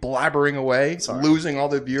 blabbering away, Sorry. losing all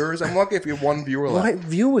the viewers? I'm lucky if you have one viewer Well, left. I have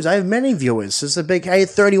viewers. I have many viewers. This is a big. I had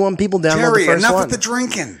 31 people download Jerry, the first enough one. with the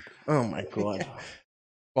drinking. Oh my god.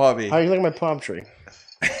 Bobby. How do you like my palm tree?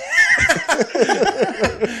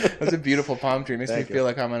 That's a beautiful palm tree. It makes me feel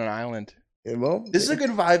like I'm on an island. Yeah, well, This is a good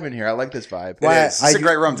vibe in here. I like this vibe. This is a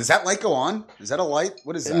great room. Does that light go on? Is that a light?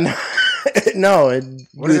 What is that? No.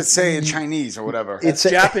 What does it say in Chinese or whatever? It's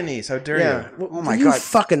Japanese. How dare Yeah. you? Oh my You God.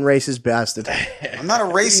 fucking racist bastard. I'm not a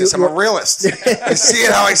racist. I'm a realist. I see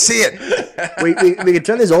it how I see it. we can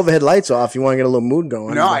turn these overhead lights off if you want to get a little mood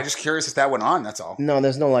going. No, I'm just curious if that went on. That's all. No,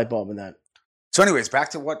 there's no light bulb in that. So, anyways,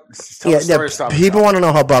 back to what? Tell the story of Stop and people Shop. want to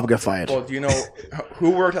know how Bob got fired. Well, do you know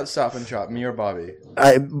who worked at Stop and Shop? Me or Bobby?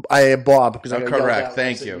 Bob, because I got yelled Correct. at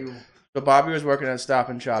Thank when I said you. So Bobby was working at Stop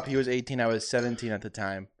and Shop. He was 18. I was 17 at the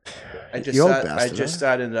time. I just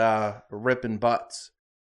started ripping butts,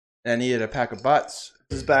 and I needed a pack of butts.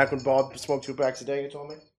 This is back when Bob smoked 2 packs a day. You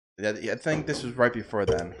told me. I think this was right before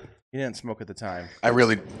then. He didn't smoke at the time.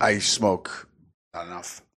 I smoke not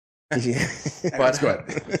enough. But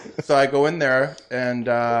so I go in there and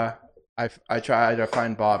I try to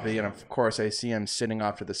find Bobby, and of course I see him sitting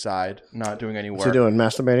off to the side, not doing any work. What's he doing?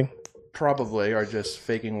 Masturbating? Probably, or just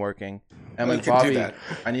faking working. And Well, like, you can do Bobby, that.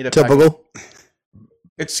 I need a Typical.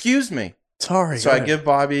 Excuse me. Sorry. So I give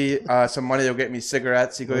Bobby some money to get me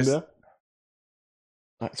cigarettes. He goes,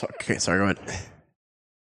 Okay, sorry. Go ahead.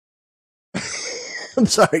 I'm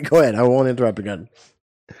sorry. Go ahead. I won't interrupt again.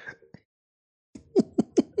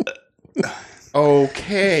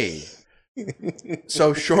 okay.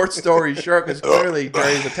 So short story short, because clearly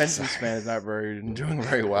Jerry's attention span is not doing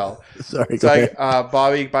very well. Sorry. It's like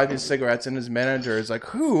Bobby buys me cigarettes, and his manager is like,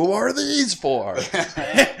 "Who are these for?"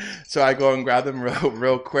 So I go and grab them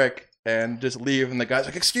real quick and just leave, and the guy's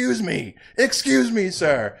like, excuse me,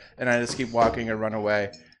 sir," and I just keep walking and run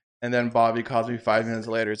away. And then Bobby calls me 5 minutes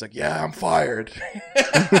later. He's like, "Yeah, I'm fired."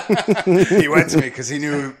 He went to me because he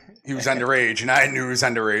knew he was underage, and I knew he was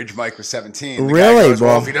underage. Mike was 17. The Really, guy goes,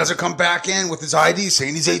 well, Bob? if he doesn't come back in with his ID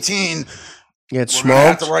saying he's 18, You get we're going to have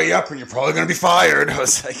smoked? to write you up, and you're probably going to be fired. I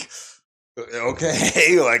was like,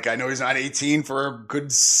 okay. Like, I know he's not 18 for a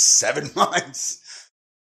good 7 months.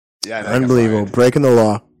 Yeah, I got Unbelievable. fired. Breaking the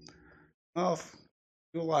law. Well,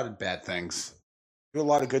 do a lot of bad things. Do a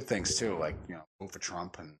lot of good things, too, like, vote for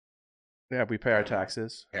Trump and Yeah, we pay our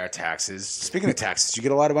taxes. pay our taxes. Speaking of taxes, did you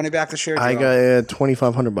get a lot of money back this year? I got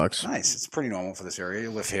 $2,500. Nice. It's pretty normal for this area.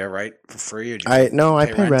 You live here, right? For free? Or do you I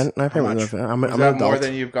pay rent. I pay How rent. much? I'm Is an that adult. more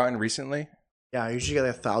than you've gotten recently? Yeah, I usually get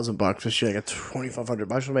like $1,000. This year I got $2,500.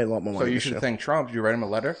 I should have made a lot more money. So you this should year. thank Trump. Did you write him a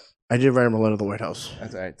letter? I did write him a letter to the White House.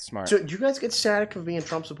 That's right. Smart. So, do you guys get static of being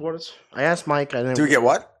Trump supporters? I asked Mike. I didn't. Do we get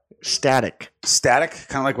what? Static? Static?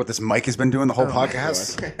 Kind of like what this mic has been doing the whole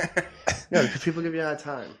podcast? Yeah, because people give you that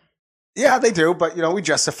time. Yeah, they do, but we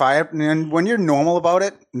justify it. And when you're normal about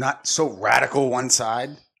it, not so radical one side,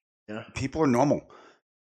 people are normal.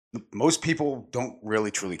 Most people don't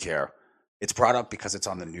really truly care. It's brought up because it's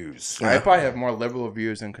on the news. I probably have more liberal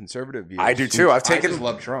views than conservative views. I do too. I just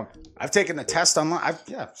love Trump. I've taken the test online.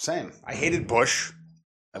 Same. I hated Bush.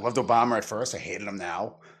 I loved Obama at first. I hated him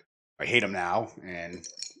now. I hate him now. And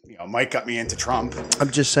Mike got me into Trump. I'm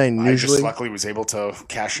just saying. I Usually, just luckily was able to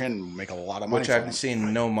cash in and make a lot of money. Which from I've it.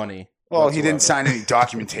 seen no money. Well, whatsoever. he didn't sign any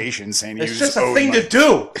documentation saying he It's was just a owed thing money. to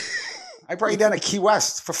do. I brought you down to Key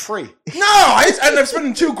West for free. No, I ended up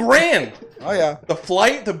spending $2,000. Oh yeah. The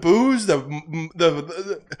flight, the booze,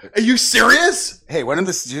 the. Are you serious? Hey, when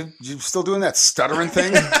this you still doing that stuttering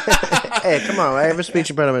thing? hey, come on! I have a speech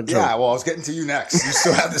impediment too. Yeah, well, I was getting to you next. You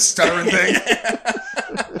still have the stuttering thing?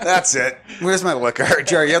 That's it. Where's my liquor?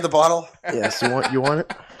 Jerry, you have the bottle? Yes. You want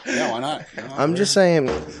it? Yeah, why not? I'm just saying.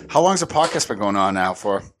 How long's the podcast been going on now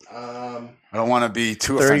for? I don't want to be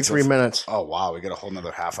too 33 offensive. minutes. Oh wow, we got a whole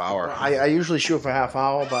nother half hour. I usually shoot for half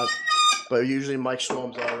hour, but usually Mike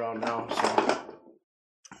storms all around now. So.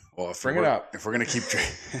 Well, if Bring we're- it up. If we're gonna keep,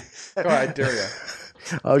 Go ahead, I dare you.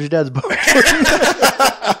 How was your dad's boat?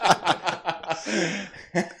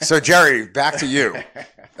 so Jerry, back to you.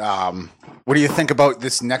 What do you think about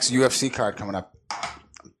this next UFC card coming up?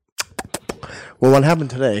 Well, what happened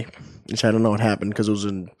today, which I don't know what happened because it was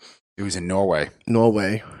in It was in Norway.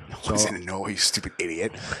 Norway. It was in Norway, you stupid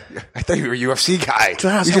idiot. I thought you were a UFC guy. So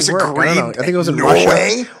how's You that just work? I agreed. don't know. I think it was in Norway?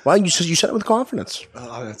 Russia. Well, you said it with confidence.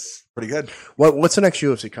 Oh, that's pretty good. What's the next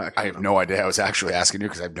UFC card? I have no idea. I was actually asking you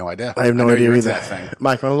because I have no idea. I have no know idea you're into either. that thing.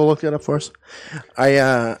 Mike, want to look that up for us?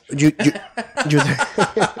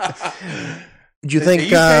 Do you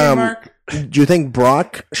think Mark? do you think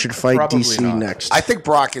Brock should fight Probably DC not. next? I think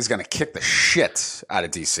Brock is going to kick the shit out of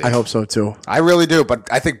DC. I hope so too. I really do, but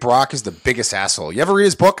I think Brock is the biggest asshole. You ever read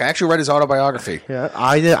his book? I actually read his autobiography. Yeah,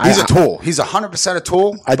 I did. He's a tool. He's 100% a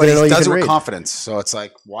tool, I but didn't know he you does it could with read. confidence. So it's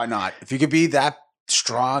like, why not? If you could be that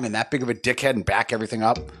strong and that big of a dickhead and back everything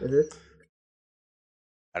up,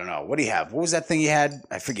 I don't know. What do you have? What was that thing he had?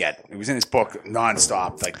 I forget. It was in his book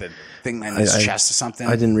nonstop, like the thing in his chest or something.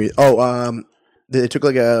 I didn't read. Oh, they took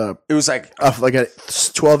like a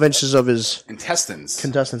 12 inches of his intestines.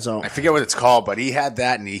 out. I forget what it's called, but he had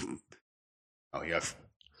that, and he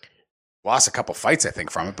lost a couple fights, I think,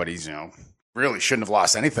 from it. But he's really shouldn't have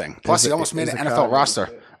lost anything. Plus, he almost made an NFL roster.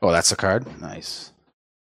 Oh, that's the card. Nice.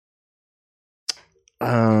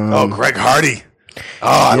 Greg Hardy.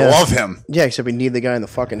 Oh, I love him. Yeah, except we need the guy in the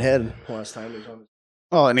fucking head last time he was on.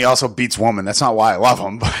 Oh, and he also beats women. That's not why I love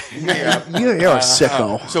him. But You're a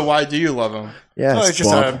sicko. So why do you love him? Yeah, it's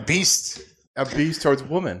just a beast. A beast towards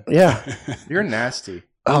women. Yeah. You're nasty.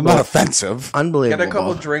 I'm not offensive. Unbelievable. Get a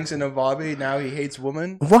couple drinks into Bobby. Now he hates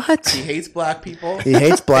women. What? He hates black people. He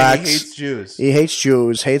hates blacks. And he hates Jews. He hates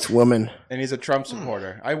Jews. Hates women. And he's a Trump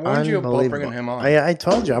supporter. I warned you about bringing him on. I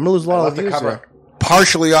told you. I'm gonna lose a lot of the views cover there.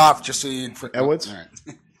 partially off, just so you. Edwards? All right.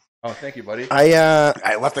 Oh, thank you, buddy.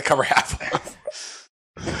 I left the cover half off.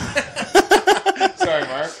 Sorry,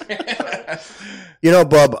 Mark.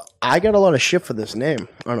 Bob, I got a lot of shit for this name.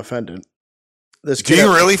 Unoffended. Do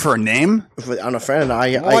you really for a name?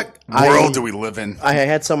 Unoffended. What world do we live in? I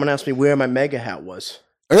had someone ask me where my mega hat was.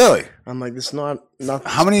 Really? I'm like, this is not.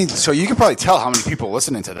 How many? So you can probably tell how many people are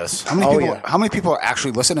listening to this. How many people are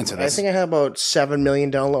actually listening to this? I think I had about 7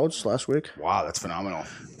 million downloads last week. Wow, that's phenomenal.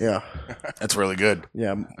 Yeah, that's really good.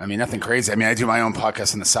 Yeah, I mean, nothing crazy. I mean, I do my own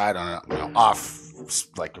podcast on the side on off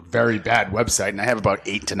like a very bad website, and I have about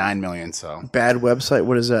 8 to 9 million. So bad website.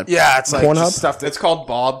 What is that? Yeah, it's like Pornhub stuff. It's called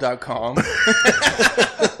Bob.com.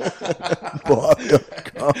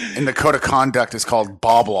 Bob.com. And the code of conduct is called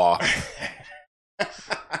Bob Law.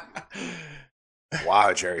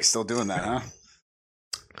 Wow, Jerry, still doing that, huh?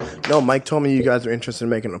 No, Mike told me you guys are interested in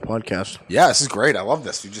making a podcast. Yeah, this is great. I love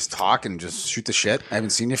this. You just talk and just shoot the shit. I haven't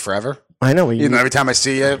seen you forever. I know. Every time I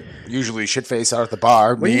see you, usually shit face out at the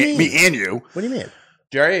bar. Me and you. What do you mean?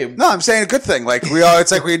 Jerry. No, I'm saying a good thing. Like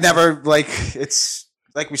it's like we never it's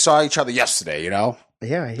like we saw each other yesterday, Yeah,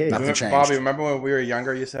 I hear you. Nothing changed. Bobby, remember when we were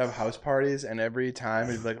younger, we used to have house parties, and every time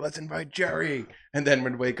we'd be like, let's invite Jerry. And then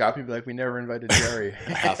we'd wake up, he'd be like, we never invited Jerry.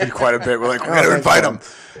 Happened quite a bit. We're like, we're going to invite him.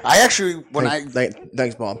 I actually,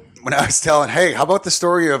 Thanks, Bob. When I was telling, hey, how about the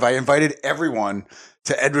story of I invited everyone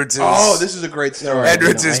to Edwards'. Oh, this is a great story.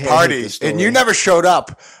 Edwards' party. And you never showed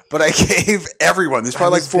up, but I gave everyone. There's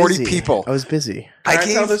probably like 40 people. I was busy. Can I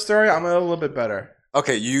tell this story? I'm a little bit better.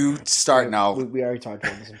 Okay, you start now. We already talked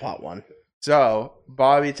about this in part one. So,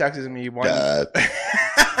 Bobby texted me one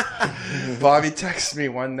Bobby texted me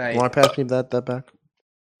one night. Want to pass me that back?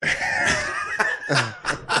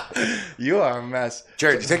 You are a mess.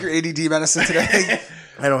 Jared, did you take your ADD medicine today?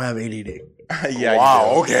 I don't have ADD. Yeah.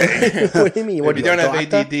 Wow, okay. What do you mean? If you don't have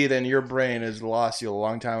ADD, then your brain has lost you a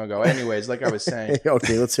long time ago. Anyways, like I was saying.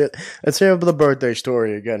 Okay, let's hear the birthday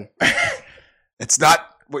story again. It's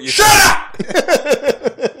not what you Shut up!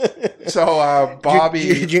 So, Bobby...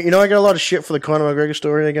 You know I got a lot of shit for the Conor McGregor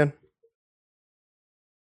story again?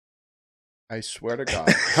 I swear to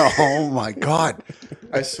God. Oh, my God.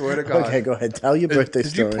 I swear to God. Okay, go ahead. Tell your birthday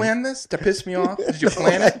story. Did you plan this to piss me off? Did you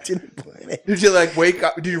plan it? I didn't plan it. Did you, wake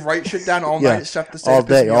up? Did you write shit down all night? Stuff to say all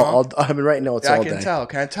day. I've been writing notes all day. I can tell.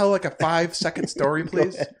 Can I tell, like, a 5-second story,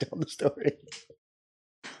 please? Go ahead, tell the story.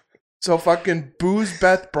 So, fucking Booze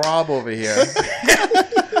Beth Brob over here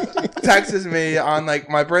texts me on,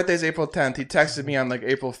 my birthday's April 10th. He texted me on,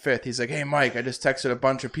 April 5th. He's like, hey, Mike, I just texted a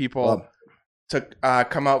bunch of people to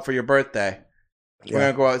come out for your birthday. We're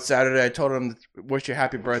going to go out Saturday. I told him to wish you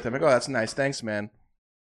happy birthday. I'm like, oh, that's nice. Thanks, man.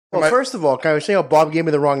 Well, first of all, can I say how Bob gave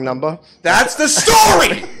me the wrong number? That's the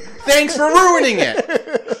story! Thanks for ruining it.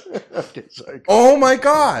 Okay, sorry. Oh, my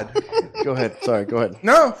God. Go ahead. Sorry, go ahead.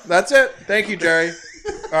 No, that's it. Thank you, Jerry.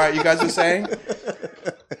 All right, you guys were saying?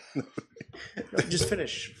 Just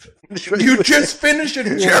finish. You just finished it,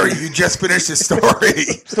 Jerry. You just finished the story.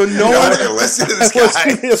 So no one listen to this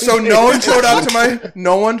guy. So no one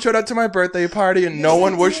showed up to my birthday party, and no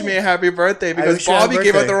one wished me a happy birthday because Bobby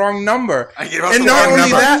gave out the wrong number. I gave out the wrong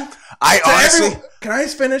number. I honestly. Can I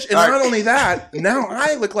finish? And not only that, now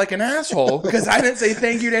I look like an asshole because I didn't say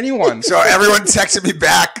thank you to anyone. So everyone texted me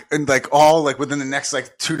back, and within the next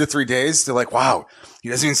 2 to 3 days, they're like, "Wow, he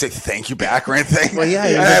doesn't even say thank you back or anything." Well, yeah.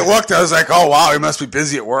 And I looked, I was like, "Oh wow, he must be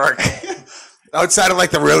busy at work." Outside of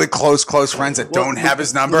the really close friends that don't have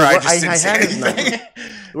his number, I just didn't say anything.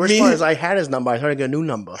 The worst part is I had his number. I thought I got a new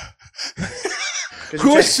number.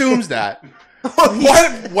 Who assumes that?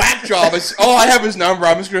 What whack job is? Oh, I have his number.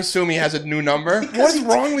 I'm just gonna assume he has a new number. What's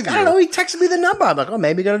wrong with you? I don't know. He texted me the number. I'm like, oh,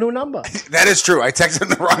 maybe he got a new number. That is true. I texted him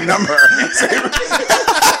the wrong number.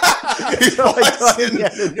 He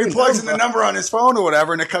plugs in the number on his phone or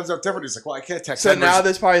whatever, and it comes up different. He's like, well, I can't text. So now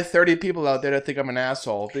there's probably 30 people out there that think I'm an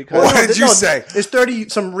asshole because. What did you say? There's 30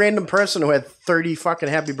 some random person who had 30 fucking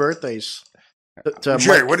happy birthdays.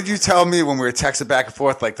 Jerry, what did you tell me when we were texting back and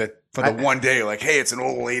forth for the one day? Like, hey, it's an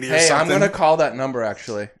old lady or something. I'm gonna call that number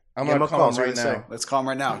actually. I'm gonna call him right now. Let's call him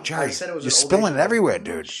right now. Jerry, said it was you're an old spilling lady. it everywhere,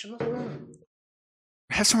 dude.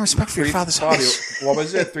 Have some respect for your father's house. What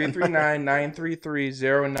was it?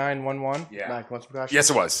 339-933-0911? Yeah. Mike, what's the Yes,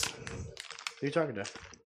 it was. Who are you talking to?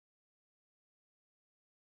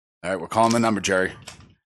 All right, we're calling the number, Jerry.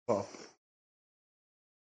 Oh.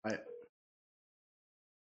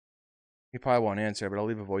 He probably won't answer, but I'll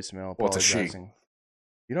leave a voicemail Well, it's a she. apologizing.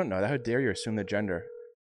 You don't know that. How dare you assume the gender?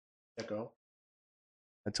 Echo.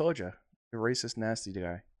 I told you. You're a racist, nasty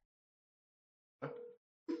guy.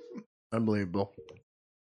 Unbelievable.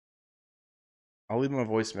 I'll leave him a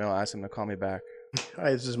voicemail. Ask him to call me back.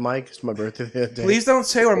 Hi, this is Mike. It's my birthday the other day. Please don't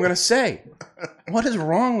say what I'm going to say. What is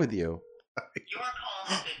wrong with you? Your call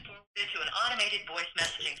has been forwarded to an automated voice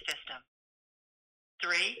messaging system.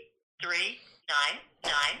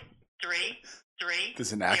 3399333 This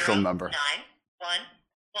is an actual number.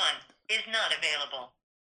 911 is not available.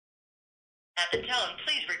 At the tone,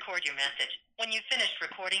 please record your message. When you've finished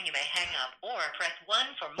recording, you may hang up or press 1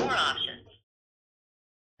 for more options.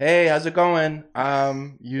 Hey, how's it going?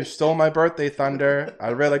 You stole my birthday thunder.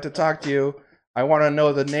 I'd really like to talk to you. I want to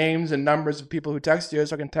know the names and numbers of people who text you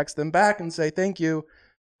so I can text them back and say thank you.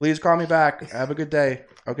 Please call me back. Have a good day.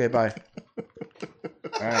 Okay, bye.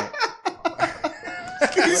 All right.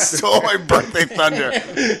 He stole my birthday thunder.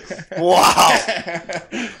 Wow.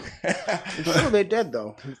 Oh, they're dead,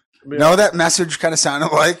 though. No, that message kind of sounded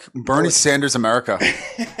like Bernie Sanders America.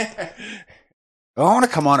 I want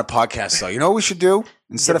to come on a podcast, though. You know what we should do?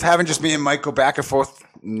 Instead of having just me and Mike go back and forth,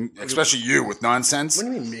 especially you with nonsense. What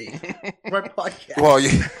do you mean me? My podcast. Well,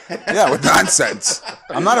 yeah, with nonsense.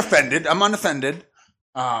 I'm not offended. I'm unoffended.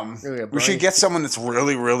 We should get someone that's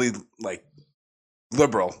really, really, like,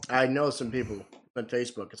 liberal. I know some people on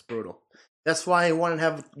Facebook. It's brutal. That's why I want to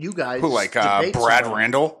have you guys. Who, like debate Brad someone.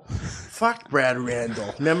 Randall? Fuck Brad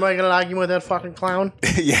Randall. Remember I got an argument with that fucking clown?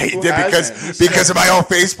 Yeah, he Who did hasn't? because of my own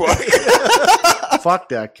Facebook. Fuck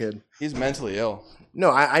that kid. He's mentally ill. No,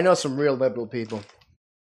 I know some real liberal people.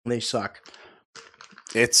 And they suck.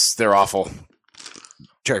 They're awful.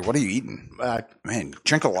 Jerry, what are you eating? Man, you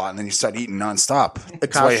drink a lot and then you start eating nonstop.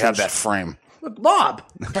 That's why you have that frame. Look, Bob.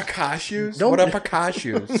 Pistachios? Don't- What are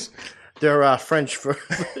pistachios? They're French for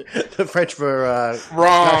the French for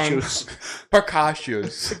Wrong. pistachios.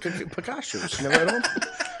 Pistachios. Pistachios. Never heard of them?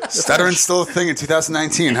 Stuttering's still a thing in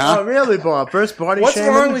 2019, Oh, huh? really, Bob? First body What's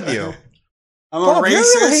shaming? wrong with you? I'm a Bob, you're a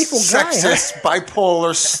racist, hateful guy, huh? sexist,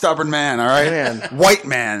 bipolar, stubborn man, all right? Man. White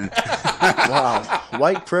man. Wow.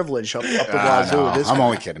 White privilege up the wazoo. No, This I'm guy.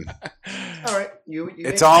 only kidding. All right. You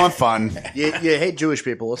It's all in fun. You hate Jewish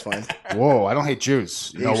people. That's fine. Whoa, I don't hate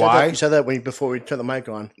Jews. You know said why? That, you said that before we turned the mic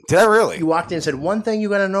on. Did I really? You walked in and said, one thing you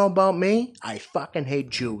got to know about me, I fucking hate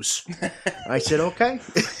Jews. I said, okay.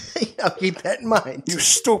 I'll keep that in mind. You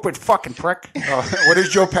stupid fucking prick. What does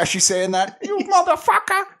Joe Pesci say in that? You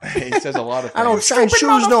motherfucker. He says a lot of things. I don't shine Stupid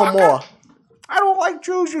shoes no motherfucker. more. I don't like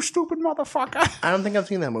Jews, you stupid motherfucker. I don't think I've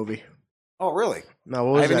seen that movie. Oh, really? No,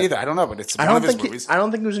 what was I haven't that? either. I don't know, but it's I one don't of his think movies. I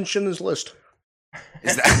don't think it was in Schindler's List.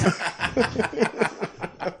 Is that?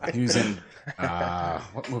 He was in.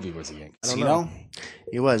 What movie was he in? I don't know.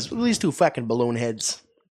 He was. Look at these two fucking balloon heads.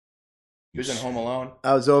 He was in Home Alone.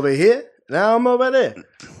 I was over here. Now I'm over there.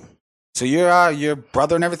 So your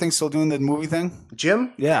brother and everything still doing the movie thing?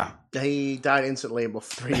 Jim, Yeah. he died instantly about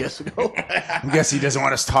 3 years ago. I guess he doesn't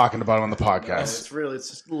want us talking about it on the podcast. It's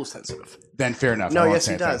just a little sensitive. Then fair enough. I No, won't yes,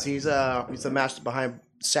 say he does. anything. He's the master behind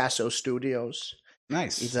Sasso Studios.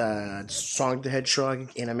 Nice. He's a Sonic the Hedgehog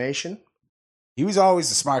animation. He was always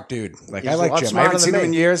a smart dude. Like, He's I a like lot Jim. I smarter haven't than seen him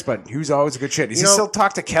in me. years, but he was always a good shit. Does You he know- still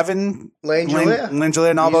talk to Kevin Langella. Langella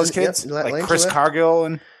and all those kids? Yep, like Langella. Chris Cargill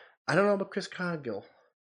and I don't know about Chris Cargill.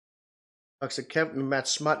 Except Kevin, Matt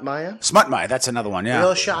Smutmeyer. Smutmai. That's another one, yeah.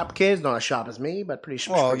 Real sharp kids, not as sharp as me, but pretty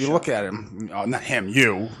sharp. Well, you look at him. Oh, not him,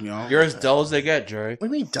 you. You know. You're as dull as they get, Jerry. What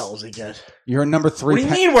do you mean dull as they get? You're a number What three. do you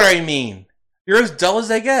mean what I mean? You're as dull as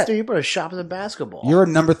they get. Dude, you're about as sharp as a basketball. You're a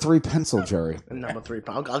number 3 pencil, Jerry. A number 3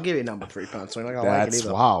 pound. I'll give you a number 3 pound, so you're not gonna like it That's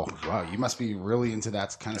either. wow. You must be really into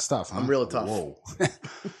that kind of stuff. Huh? I'm real tough. Whoa.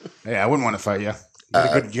 Yeah, I wouldn't want to fight you.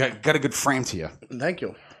 You got a good frame to you. Thank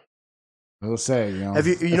you. I will say, you know, Have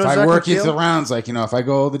you if know I Zach work into McKeel? the rounds, like, you know, if I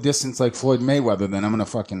go the distance like Floyd Mayweather, then I'm gonna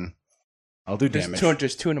fucking, I'll do damage.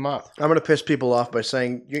 Just tune him up. I'm gonna piss people off by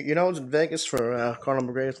saying, you know, I was in Vegas for Conor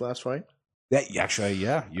McGregor's last fight. That you actually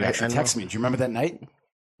texted me. Do you remember that night?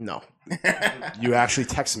 No, You actually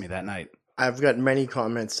texted me that night. I've got many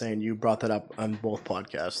comments saying you brought that up on both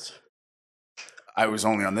podcasts. I was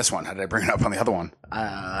only on this one. How did I bring it up on the other one?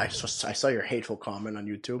 I saw your hateful comment on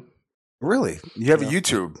YouTube. Really? You have a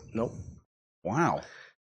YouTube? Nope. Wow.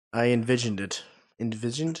 I envisioned it.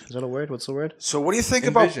 Envisioned? Is that a word? What's the word? So what do you think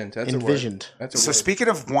Envisioned. That's Envisioned. A word. That's a So word. speaking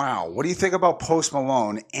of wow, what do you think about Post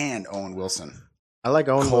Malone and Owen Wilson I like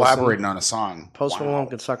Owen collaborating Wilson. on a song? Post Wow. Malone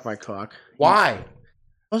can suck my cock. Why?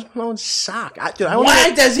 Post Malone suck.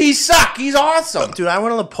 Why does he suck? He's awesome. Dude, I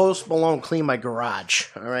want to let Post Malone clean my garage.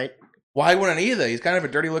 All right. Why wouldn't either? He's kind of a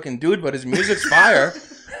dirty looking dude, but his music's fire.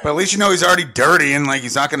 But at least you know he's already dirty and like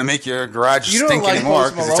he's not going to make your garage You don't stink like anymore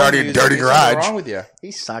Post because it's Malone already a music. dirty There's something garage. wrong with you?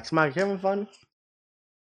 He sucks. Mike, you having fun?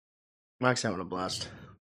 Mike's having a blast.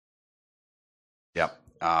 Yep.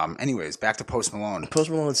 Anyways, back to Post Malone. Post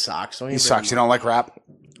Malone sucks. He sucks. You don't like rap?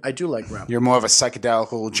 I do like rap. You're more of a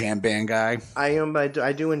psychedelical jam band guy, I am. I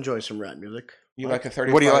do enjoy some rap music. You like a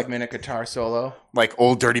What do you like? 35-minute guitar solo? like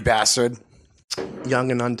Old Dirty Bastard. Young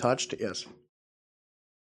and untouched. Yes.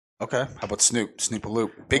 Okay. How about Snoop?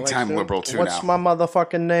 Snoop-a-Loop. Big I like time Snoop. liberal too What's now. my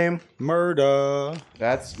motherfucking name? Murder.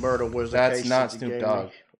 That's Murder was the That's case not that you Snoop gave Dogg.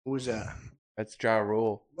 me. Who's that? That's Ja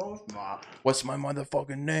Rule. No, it's not. What's my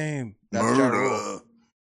motherfucking name? That's Ja Rule. Murder.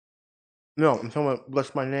 No, I'm talking about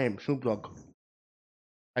what's my name? Snoop Dogg.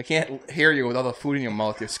 I can't hear you with all the food in your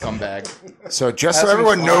mouth, you scumbag. So just so That's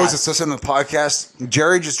everyone fine. knows that's listening to the podcast,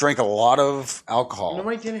 Jerry just drank a lot of alcohol. No,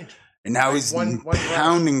 I didn't. And now Like he's one glass.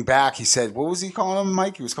 pounding back. He said, what was he calling them,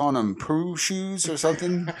 Mike? He was calling them Prue shoes or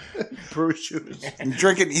something. Bruce shoes.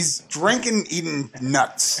 He's drinking, eating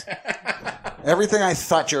nuts. Everything I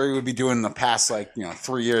thought Jerry would be doing in the past,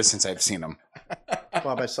 3 years since I've seen him.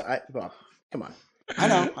 Bob, Bob, come on. I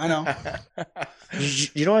know.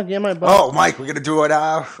 You don't want to get my butt? Oh, Mike, we're going to do what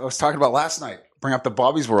I was talking about last night. Bring up the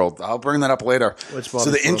Bobby's World. I'll bring that up later. What's So Bobby's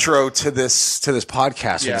the World? intro to this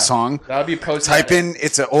podcast or the song. That'll be posted. Type in,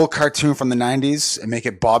 it's an old cartoon from the 90s and make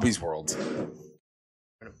it Bobby's World.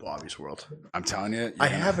 Bobby's World. I'm telling you. I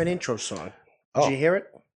have an intro song. Oh. Did you hear it?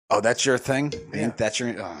 Oh, that's your thing? Yeah. That's your.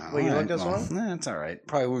 Wait, you like that well, song? It's all right.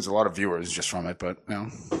 Probably lose a lot of viewers just from it, but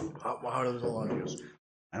How does a lot of views?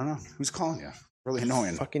 I don't know. Who's calling you? Really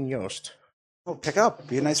annoying. Fucking Yost. Oh, pick up.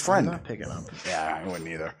 Be a nice I'm friend. not picking up. Yeah, I wouldn't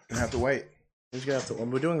either. You have to wait. Who's gonna have to? When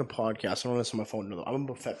we're doing a podcast, I don't listen to my phone. I'm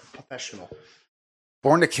a professional.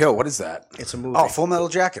 Born to Kill. What is that? It's a movie. Oh, Full Metal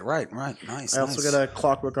Jacket. Right. Nice. I also got a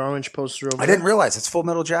Clockwork Orange poster over I didn't realize it's Full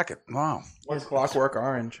Metal Jacket. Wow. What's Clockwork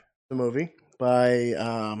Orange? the movie by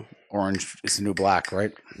Orange is the new black,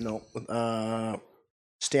 right?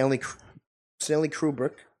 Stanley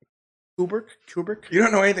Kubrick. Kubrick. You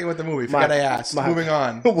don't know anything about the movie. Forget Mark, I asked. Mark. Moving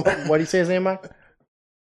on. what do you say his name, Mark?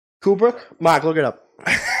 Kubrick? Mark, look it up.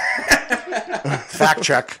 Fact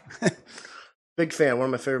check. Big fan. One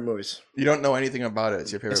of my favorite movies. You don't know anything about it.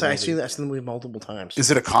 It's your favorite I've movie. seen the movie multiple times. Is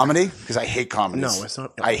it a comedy? Because I hate comedies. No, it's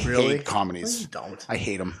not. I Really? hate comedies. No, you don't. I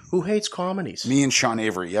hate them. Who hates comedies? Me and Sean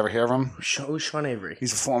Avery. You ever hear of him? Who's Sean Avery?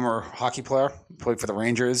 He's a former hockey player. Played for the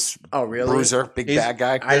Rangers. Oh, really? Bruiser. Big He's- bad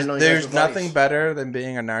guy. I didn't know you guys There's were buddies. nothing better than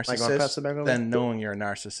being a Like, I'll pass it back narcissist over? than knowing you're a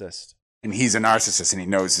narcissist. And he's a narcissist, and he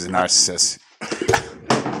knows he's a narcissist.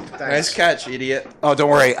 Nice catch, idiot. Oh, don't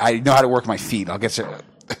worry. I know how to work my feet. I'll get you.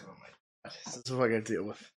 This is what I gotta deal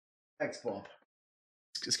with. Thanks, Bob.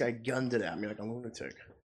 This guy gunned it at me like a lunatic.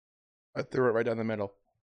 I threw it right down the middle.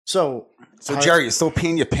 So, Jerry, you still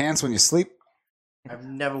peeing your pants when you sleep? I've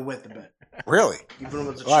never wet the bed. Really? Even when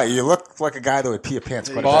it was a Wow, you look like a guy that would pee your pants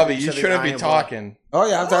quite a bit. Bobby, You you said the shouldn't be iron talking. Oh,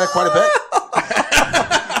 yeah, I've done it quite a bit.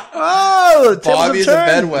 Oh, Bobby's a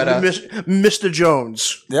bedwetter. Mr.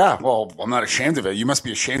 Jones. Yeah, well, I'm not ashamed of it. You must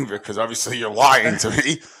be ashamed of it because obviously you're lying to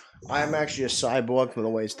me. I am actually a cyborg from the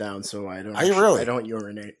waist down, so I don't. Are you really? I don't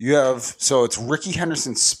urinate. You have, so it's Ricky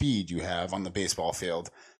Henderson's speed you have on the baseball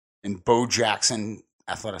field and Bo Jackson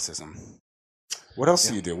athleticism. What else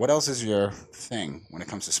do you do? What else is your thing when it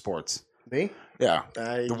comes to sports? Me? Yeah.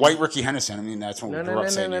 The white Ricky Henderson. I mean, that's when we grew up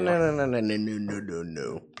saying you were.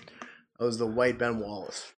 No. I was the white Ben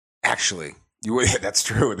Wallace. Actually, that's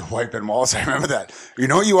true. The white Ben Wallace. I remember that. You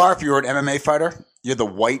know what you are if you were an MMA fighter? You're the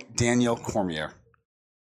white Daniel Cormier.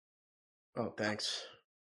 Oh, thanks.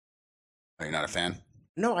 Are you not a fan?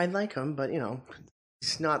 No, I like him, but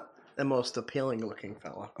he's not the most appealing looking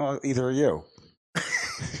fella. Well, either are you.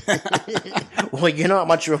 Well, you're not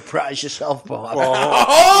much of a prize yourself, Bob.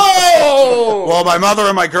 Oh! Well, my mother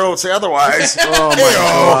and my girl would say otherwise. Oh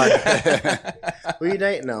my God. Who are you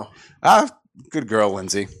dating now? Good girl,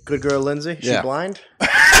 Lindsay. Good girl, Lindsay. She Yeah. blind?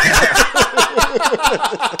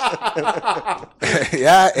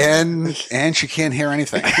 Yeah, and she can't hear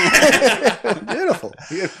anything. Beautiful.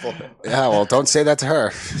 Beautiful. Yeah, well, don't say that to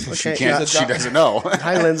her. She Okay, can't. yeah. She doesn't know.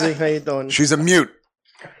 Hi, Lindsay. How you doing? She's a mute.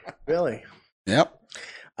 Really? Yep.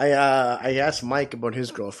 I asked Mike about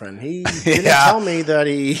his girlfriend. He didn't Yeah. tell me that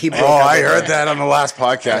he broke Oh, up I with heard her. that on the last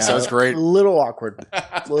podcast. That was great. A little awkward.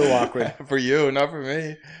 For you, not for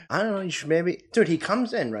me. I don't know. You should maybe, dude. He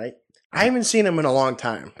comes in, right? I haven't seen him in a long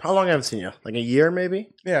time. How long haven't I seen you? Like a year, maybe.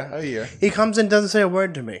 Yeah, a year. He comes in, doesn't say a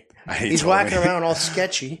word to me. He's told walking me. around all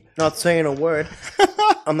sketchy, not saying a word.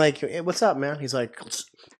 I'm like, hey, "What's up, man?" He's like,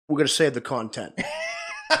 "We're gonna save the content."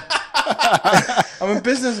 I'm a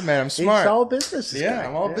businessman. I'm He's smart. all business. this Yeah, guy.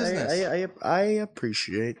 I'm all business. I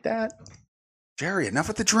appreciate that. Jerry, enough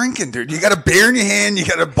with the drinking, dude. You got a beer in your hand. You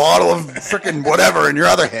got a bottle of freaking whatever in your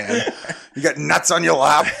other hand. You got nuts on your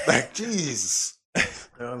lap. Like, jeez.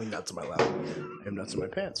 I don't have nuts in my lap. I have nuts in my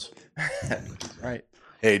pants. Right.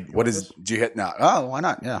 Hey, what is? Did you hit? No. Oh, why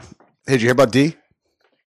not? Yeah. Hey, did you hear about D?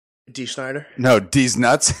 D. Snyder. No, D's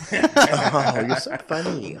nuts. Oh, you're so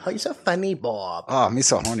funny. Oh, you're so funny, Bob. Oh, me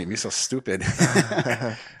so horny. Me so stupid.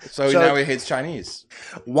 So now he hates Chinese.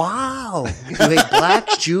 Wow. You hate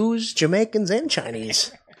blacks, Jews, Jamaicans, and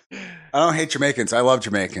Chinese. I don't hate Jamaicans. I love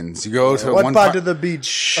Jamaicans. You go to What one part of the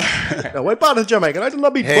beach? No, what part of Jamaica? I did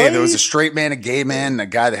not be Hey, there was a straight man, a gay man, and a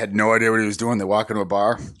guy that had no idea what he was doing. They walk into a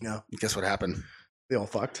bar. Yeah. Guess what happened? They all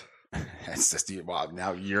fucked. It's just wow.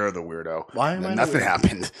 Now you're the weirdo. Why am I the Nothing weirdo?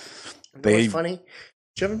 happened. They funny.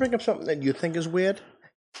 Do you ever bring up something that you think is weird,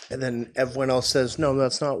 and then everyone else says, "No,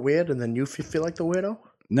 that's not weird," and then you feel like the weirdo?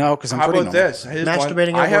 No, because I'm How pretty about normal. this? Here's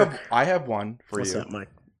Masturbating one. at work. I have one for What's you. that, Mike?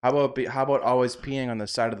 How about always peeing on the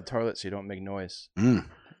side of the toilet so you don't make noise?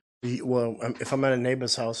 Well, if I'm at a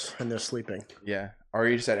neighbor's house and they're sleeping, Yeah. Or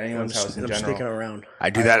you just at anyone's house in I'm sneaking general. around. I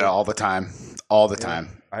do that all the time. All the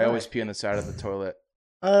time. I always pee on the side of the toilet.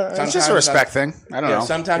 It's just Sometimes a respect thing. I don't Yeah, know.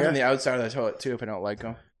 sometimes Yeah. on the outside of the toilet too if I don't like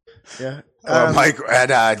them. Yeah. Mike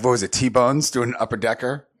had what was it? T-Bones doing upper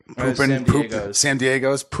decker, Sam Diego's. Sam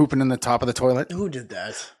Diego's pooping in the top of the toilet. Who did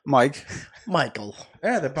that? Mike. Michael.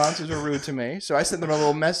 Yeah, the bouncers were rude to me, so I sent them a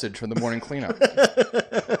little message for the morning cleanup.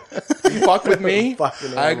 You fuck with me,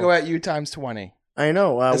 Fucking I animal. go at you times 20. I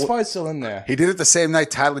know. That's why it's still in there. He did it the same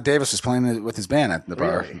night Tyler Davis was playing with his band at the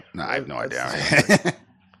bar. Really? No, I have no idea.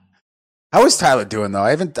 How is Tyler doing though?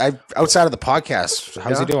 I outside of the podcast.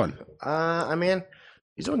 How's he Yeah. doing? I mean,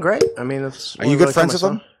 he's doing great. I mean, it's Are you good friends with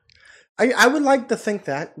him? I would like to think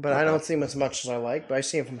that, but I don't see him as much as I like. But I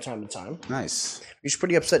see him from time to time. Nice. He's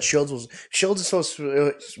pretty upset. Shields was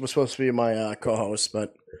supposed to be my co-host,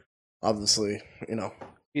 but obviously, you know,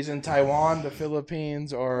 He's in Taiwan, the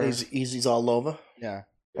Philippines, or he's all over. yeah.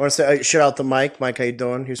 I want to say shout out to Mike. Mike, how you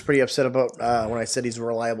doing? He was pretty upset about when I said he's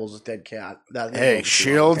reliable as a dead cat. Hey,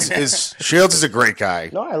 Shields is a great guy.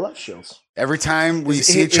 No, I love Shields. Every time we His-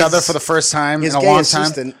 see each his- other for the first time in His a gay long time.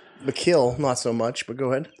 assistant, McKill, not so much. But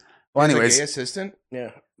go ahead. Well, He's a anyways, gay assistant.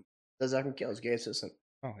 Yeah, that's Zach McKill. His gay assistant.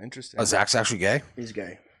 Oh, interesting. oh, Zach's actually gay. He's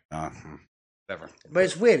gay, Whatever. but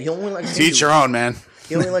it's weird. He only likes To each your own, man.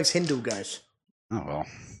 He only likes Hindu guys. Oh well.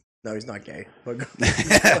 No, he's not gay. But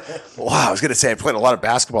Wow, I was gonna say I played a lot of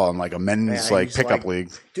basketball in like a men's Yeah, like he's pickup like-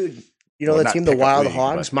 league. dude, you know Well, the not team, the pickup Wild league,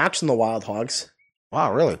 Hogs. but- Mark's in the Wild Hogs.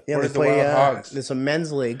 Wow, really? Yeah, What they is the play. Wild Hogs? There's a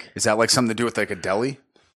men's league. Is that like something to do with like a deli?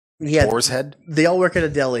 Yeah, Boar's Head? they all work at a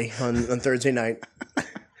deli on Thursday night.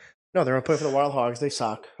 No, they're gonna play for the Wild Hogs. They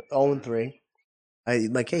suck. 0-3. I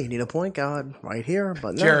like, hey, you need a point guard right here,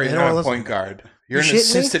 but no, Jerry, they you're don't not a listen. point guard. You're You an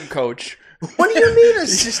shitting me? assistant coach. What do you mean,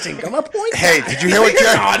 assistant? I'm a point Hey, guard. did you hear what You're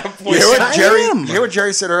Jerry? not a You point hear what guard. Jerry? I am. You hear what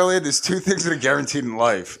Jerry said earlier? There's two things that are guaranteed in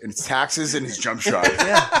life, and it's taxes and his jump shot. We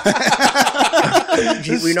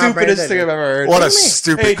not Stupidest thing I've ever heard. What a do you mean?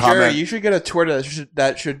 stupid Hey, comment. Jerry, you should get a Twitter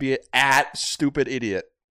that should be at stupid idiot.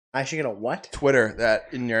 I should get a what? Twitter that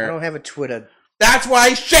in I your. don't have a Twitter. That's why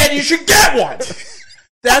I said you should get one.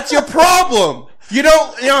 That's your problem. You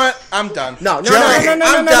don't. You know what? I'm done. No, Jerry,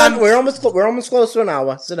 I'm done. We're almost close to an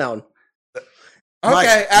hour. Sit down.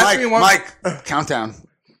 Okay, ask me one. Mike, countdown.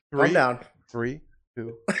 Calm down. 3,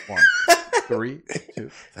 2, 1. 3, 2.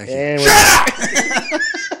 Thank you. And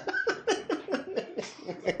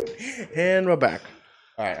we're, and we're back.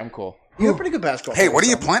 All right, I'm cool. You're a pretty good basketball. Hey, player, what are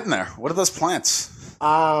you so. planting there? What are those plants?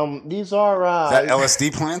 These are Is that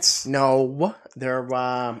LSD plants? no, they're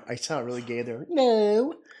I sound really gay there.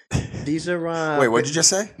 No, these are Wait, what did you just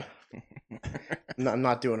say? No, I'm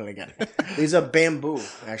not doing it again. These are bamboo,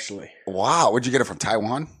 actually. Wow, where'd you get it from?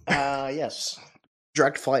 Taiwan? Yes.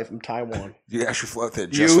 Direct flight from Taiwan. You actually flew out there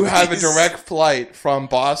just You for have a these? direct flight from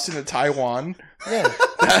Boston to Taiwan. Yeah.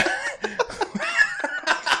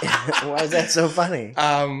 Why is that so funny?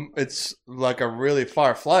 It's like a really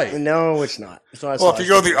far flight. No, it's not. It's not as Well, far if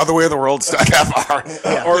you as- go the other way of the world, it's not that far.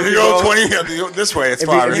 Yeah. Or if you go 20 this way, it's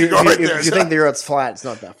far. If you go right there, if you think the Earth's flat, it's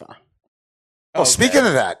not that far. Well, speaking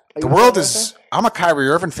of that, the you world feel is. I'm a Kyrie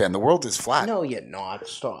Irving fan. The world is flat. No, you're not.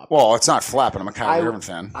 Stop. Well, it's not flat, but I'm a Kyrie Irving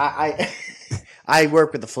fan. I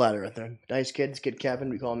work with the flat earther. Nice kid, kid Kevin.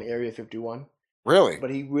 We call him Area 51. Really? But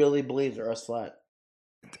he really believes the Earth's flat.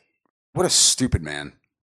 What a stupid man.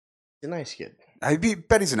 He's a nice kid. I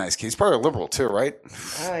bet he's a nice kid. He's probably a liberal too, right?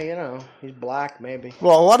 You know, he's black, maybe.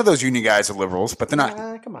 Well, a lot of those union guys are liberals, but they're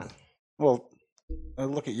not. Come on. Well,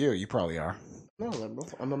 look at you. You probably are. No, liberal.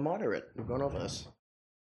 I'm a moderate. We've gone over this.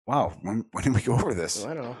 Wow. When did we go over this?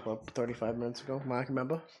 I don't know. About 35 minutes ago. Mark,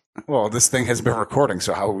 remember? Well, this thing has been recording,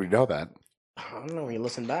 so how would we know that? I don't know. When you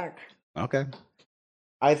listen back. Okay.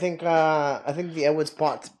 I think the Edwards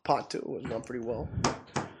part 2 was going pretty well.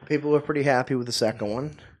 People were pretty happy with the second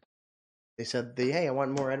one. They said, "Hey, I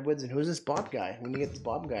want more Edwards." And who's this Bob guy? We need to get this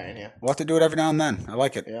Bob guy in here. We'll have to do it every now and then. I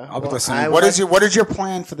like it. Yeah. I'll be Well, listening. What is your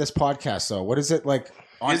plan for this podcast, though? What is it like? He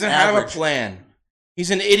On doesn't have a average? plan. He's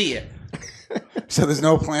an idiot. So there's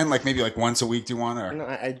no plan. Like maybe like once a week. Do you want or? No,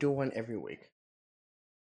 I do one every week.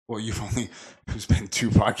 Well, there's been 2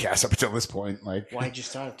 podcasts up until this point. Like, Why did you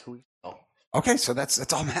start 2 weeks ago? okay, so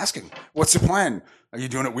that's all I'm asking. What's the plan? Are you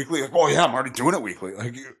doing it weekly? Like, well, yeah, I'm already doing it weekly.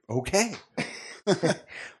 Like, okay.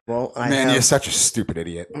 Well, Man, you're such a stupid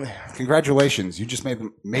idiot. Congratulations, you just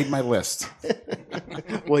made my list.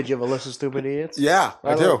 Would you have a list of stupid idiots? Yeah,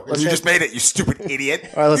 I Well, do. let's You hit- just made it, you stupid idiot.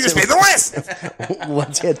 All right, let's You just hit- made the list.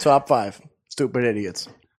 Let's hit top 5 stupid idiots.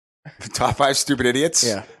 Top 5 stupid idiots.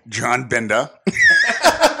 Yeah. John Binda.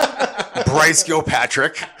 Bryce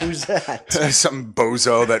Gilpatrick. Who's that? Some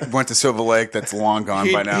bozo that went to Silver Lake that's long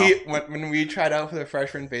gone by now. When we tried out for the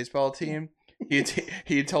freshman baseball team,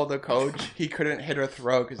 he told the coach he couldn't hit her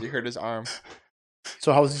throw because he hurt his arm.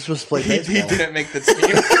 So how was he supposed to play He baseball? didn't make the team.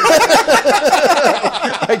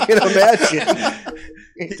 I can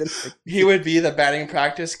imagine. He would be the batting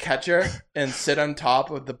practice catcher and sit on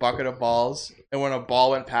top of the bucket of balls. And when a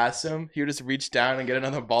ball went past him, he would just reach down and get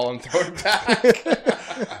another ball and throw it back.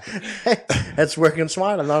 Hey, that's working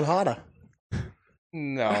smarter, not harder.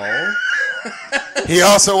 No. He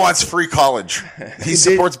also wants free college. He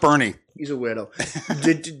supports Bernie. He's a weirdo.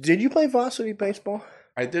 Did you play varsity baseball?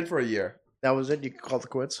 I did for a year. That was it? You called the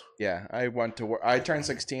quits? Yeah, I went to work. I turned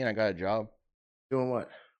 16. I got a job. Doing what?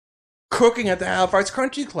 Cooking at the Halifax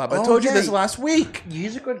Country Club. I Oh, told you yeah. this last week.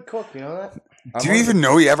 He's a good cook, you know that? Do you even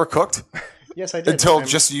know he ever cooked? Yes, I did. Until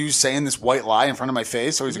just you saying this white lie in front of my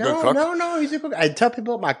face, so he's a good cook? No, he's a good cook. I tell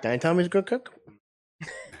people about Mark. Did I tell him he's a good cook?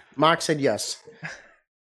 Mark said yes.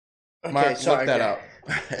 Mark, look that up.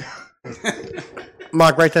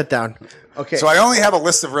 Mark, write that down. Okay. So I only have a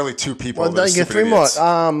list of really 2 people. well, that are then get stupid 3 more. idiots.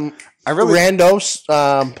 I really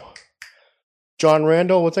Randos. John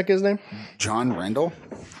Randall. What's that kid's name? John Randall?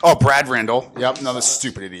 Oh, Brad Randall. Yep, another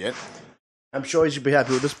stupid idiot. I'm sure he should be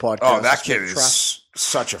happy with this podcast. Oh, that kid Trash. is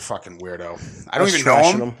such a fucking weirdo. I don't Us even know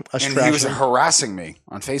trashing him. him. Us And he was trashing him. harassing me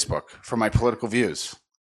on Facebook for my political views.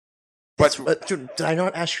 But Dude, did I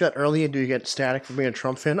not ask you that earlier? Do you get static for being a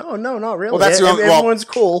Trump fan? Oh, no, not really. Well, that's the only- well- Everyone's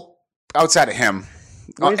cool. outside of him, What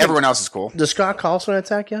do you think? everyone else is cool. Does Scott Carlson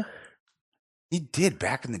attack you? He did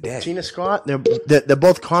back in the day. Tina Scott? They're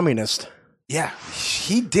both communist. Yeah,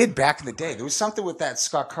 he did back in the day. There was something with that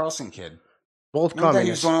Scott Carlson kid. Both Remember that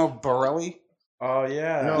he was communist. going over Borelli? Oh,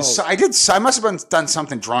 yeah. No. So I must have done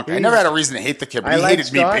something drunk. I never had a reason to hate the kid, but he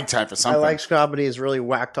hated me big time for I something. like Scott, but he has really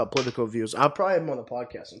whacked up political views. I'll probably have him on the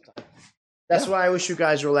podcast sometime. That's why I wish you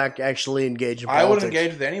guys were actually engaged in I politics. would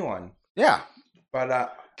engage with anyone. Yeah.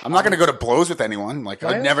 But I'm not going to go to blows with anyone. Like,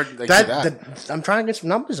 I'd never do that. I'm trying to get some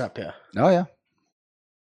numbers up here. Oh, yeah.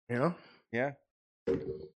 You know? yeah.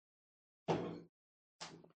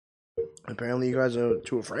 Apparently you guys are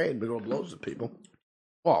too afraid to go blows with people.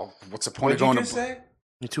 Well, what's the point What of did you going just to... say?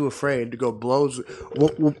 You're too afraid to go blows.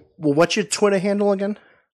 Well, what's your Twitter handle again?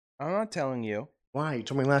 I'm not telling you. Why? You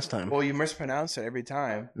told me last time. Well, you mispronounce it every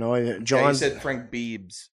time. No, Yeah, John. you said Frank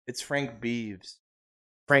Beebs. It's Frank Beebs.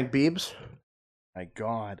 Frank Beebs? My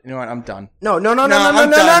God. You know what? I'm done. No. I'm done.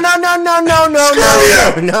 I'm done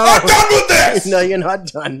with this! No, you're not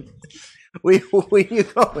done. Where you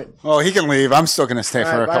going? Oh, he can leave. I'm still going to stay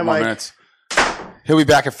All for right, a couple bye, more Mike. minutes. He'll be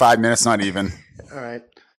back in 5 minutes, not even. All right.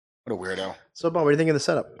 What a weirdo. So, Bob, what do you think of the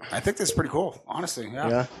setup? I think this is pretty cool, honestly. Yeah.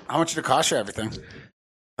 Yeah. How much did it cost you, everything?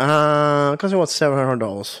 Because it was $700.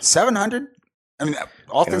 $700. I mean,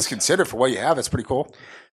 all things considered, for what you have, that's pretty cool.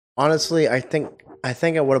 Honestly, I think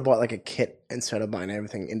I would have bought like a kit instead of buying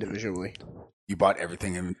everything individually. You bought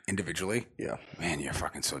everything individually? Yeah. Man, you're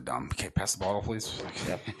fucking so dumb. Okay, pass the bottle, please.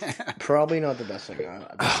 Yep. Probably not the best thing.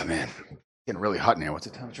 Oh, man. Getting really hot in here. What's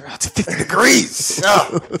the temperature? It's 50 degrees.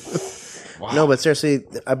 Oh. Wow. No, but seriously,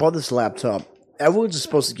 I bought this laptop. Everyone's just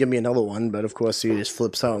supposed to give me another one, but of course he just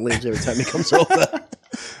flips out and leaves every time he comes over.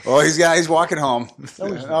 Well, he's walking home.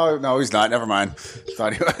 No, he's not. Never mind.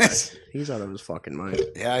 Thought he was. He's out of his fucking mind.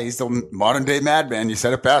 Yeah, he's the modern day madman. You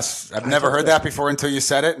said it best. I've never heard that before until you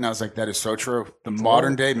said it, and I was like, that is so true. The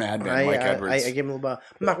modern day madman, Mike Edwards. I gave him about.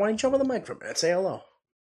 Mark, why don't you jump on the mic for a minute? Say hello.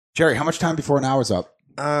 Jerry, how much time before an hour's up?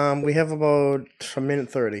 We have about a minute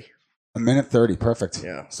 30. A minute 30, perfect.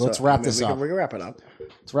 Yeah. So let's wrap this up. We can wrap it up.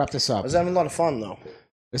 Let's wrap this up. I was having a lot of fun though.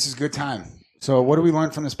 This is good time. So what do we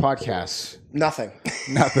learn from this podcast? Nothing.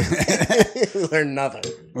 Nothing. We learned nothing.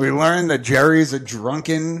 We learned that Jerry's a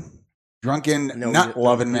drunken,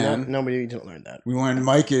 nut-loving man. Nobody didn't learn that. We learned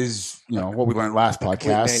Mike is, what we learned last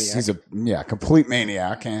podcast. He's a complete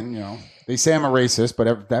maniac, and they say I'm a racist,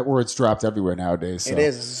 but that word's dropped everywhere nowadays. So. It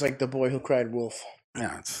is. It's like the boy who cried wolf.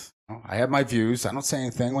 Yeah, I have my views. I don't say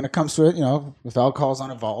anything when it comes to it. If alcohol's not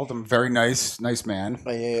involved, I'm a very nice man.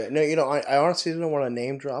 Yeah. No, I honestly don't want to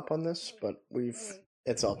name drop on this, but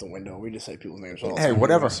it's out the window. We just say people's names all the time. Hey,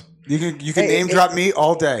 whatever. You can name drop me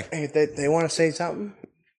all day. Hey, if they want to say something,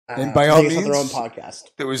 and by all means, on their own podcast.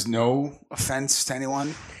 There was no offense to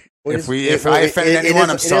anyone. If I offended anyone,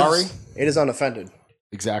 I'm sorry. It is unoffended.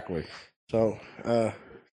 Exactly. So,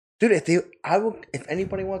 dude, if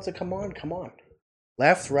anybody wants to come on, come on.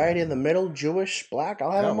 Left, right, in the middle, Jewish, black,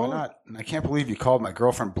 I'll have them why on. not? And I can't believe you called my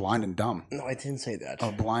girlfriend blind and dumb. No, I didn't say that.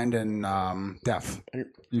 Oh, blind and deaf.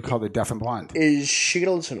 You called her deaf and blind. Is she going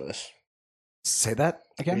to listen to this? Say that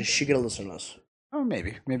again? Is she going to listen to this? Oh,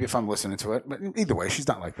 maybe. Maybe if I'm listening to it. But either way, she's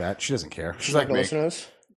not like that. She doesn't care. She's like me. me. Listen to this?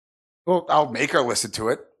 Well, I'll make her listen to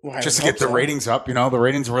it. Well, just to get the ratings up. The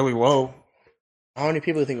ratings are really low. How many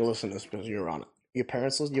people do you think will listen to this because you're on it? Your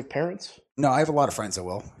parents listen? You have parents? No, I have a lot of friends that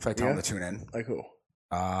will. If I tell them to tune in. Like who?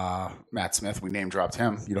 Matt Smith. We name dropped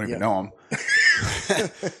him. You don't even know him.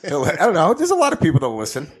 I don't know. There's a lot of people that will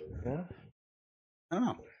listen. Yeah. I don't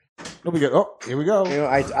know. It'll be good. Oh, here we go.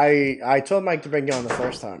 I told Mike to bring you on the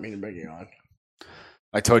first time. He didn't bring you on.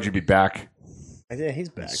 I told you to be back. I did. He's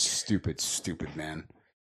back. Stupid man.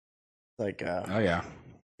 Like, oh yeah.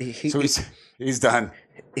 So he's done.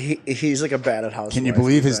 He's like a bad at house. Can you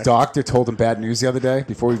believe his doctor told him bad news the other day?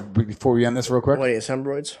 Before we end this real quick. What? He has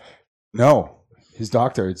hemorrhoids? No, his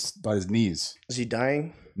doctor. It's about his knees. Is he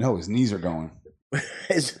dying? No, his knees are going.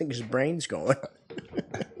 his brain's going.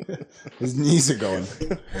 His knees are going.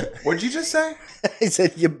 What'd you just say? I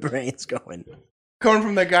said your brain's going. Coming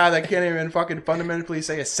from the guy that can't even fucking fundamentally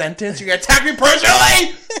say a sentence, you're gonna attack me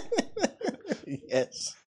personally?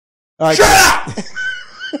 Yes. Right, shut up!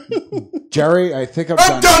 Jerry, I think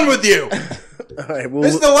I'm done with you. All right,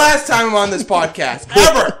 this is the last time I'm on this podcast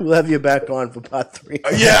ever. We'll have you back on for part 3.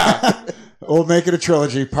 Yeah. We'll make it a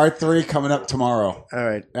trilogy. Part 3 coming up tomorrow. All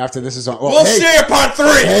right. After this is on. We'll see you part 3.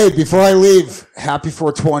 Hey, before I leave, happy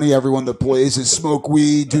 420, everyone that blazes, smoke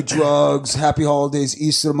weed, do drugs. Happy holidays,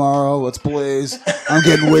 Easter tomorrow. Let's blaze. I'm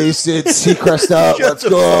getting wasted. Seacrest out. Let's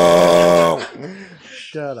go.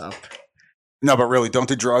 Shut up. No, but really, don't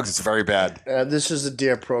do drugs. It's very bad. This is a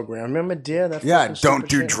DARE program. Remember DARE? Don't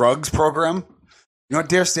do drugs program. You know what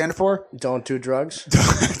DARE stand for? Don't do drugs.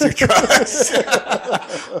 Don't do drugs.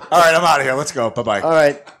 All right, I'm out of here. Let's go. Bye-bye. All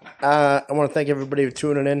right. I want to thank everybody for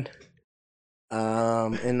tuning in.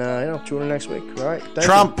 And tune in next week. All right. Thank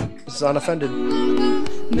Trump. You. This is Unoffended.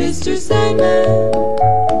 Mr. Sandman,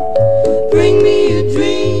 bring me a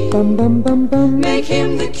dream. Make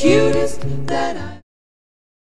him the cutest that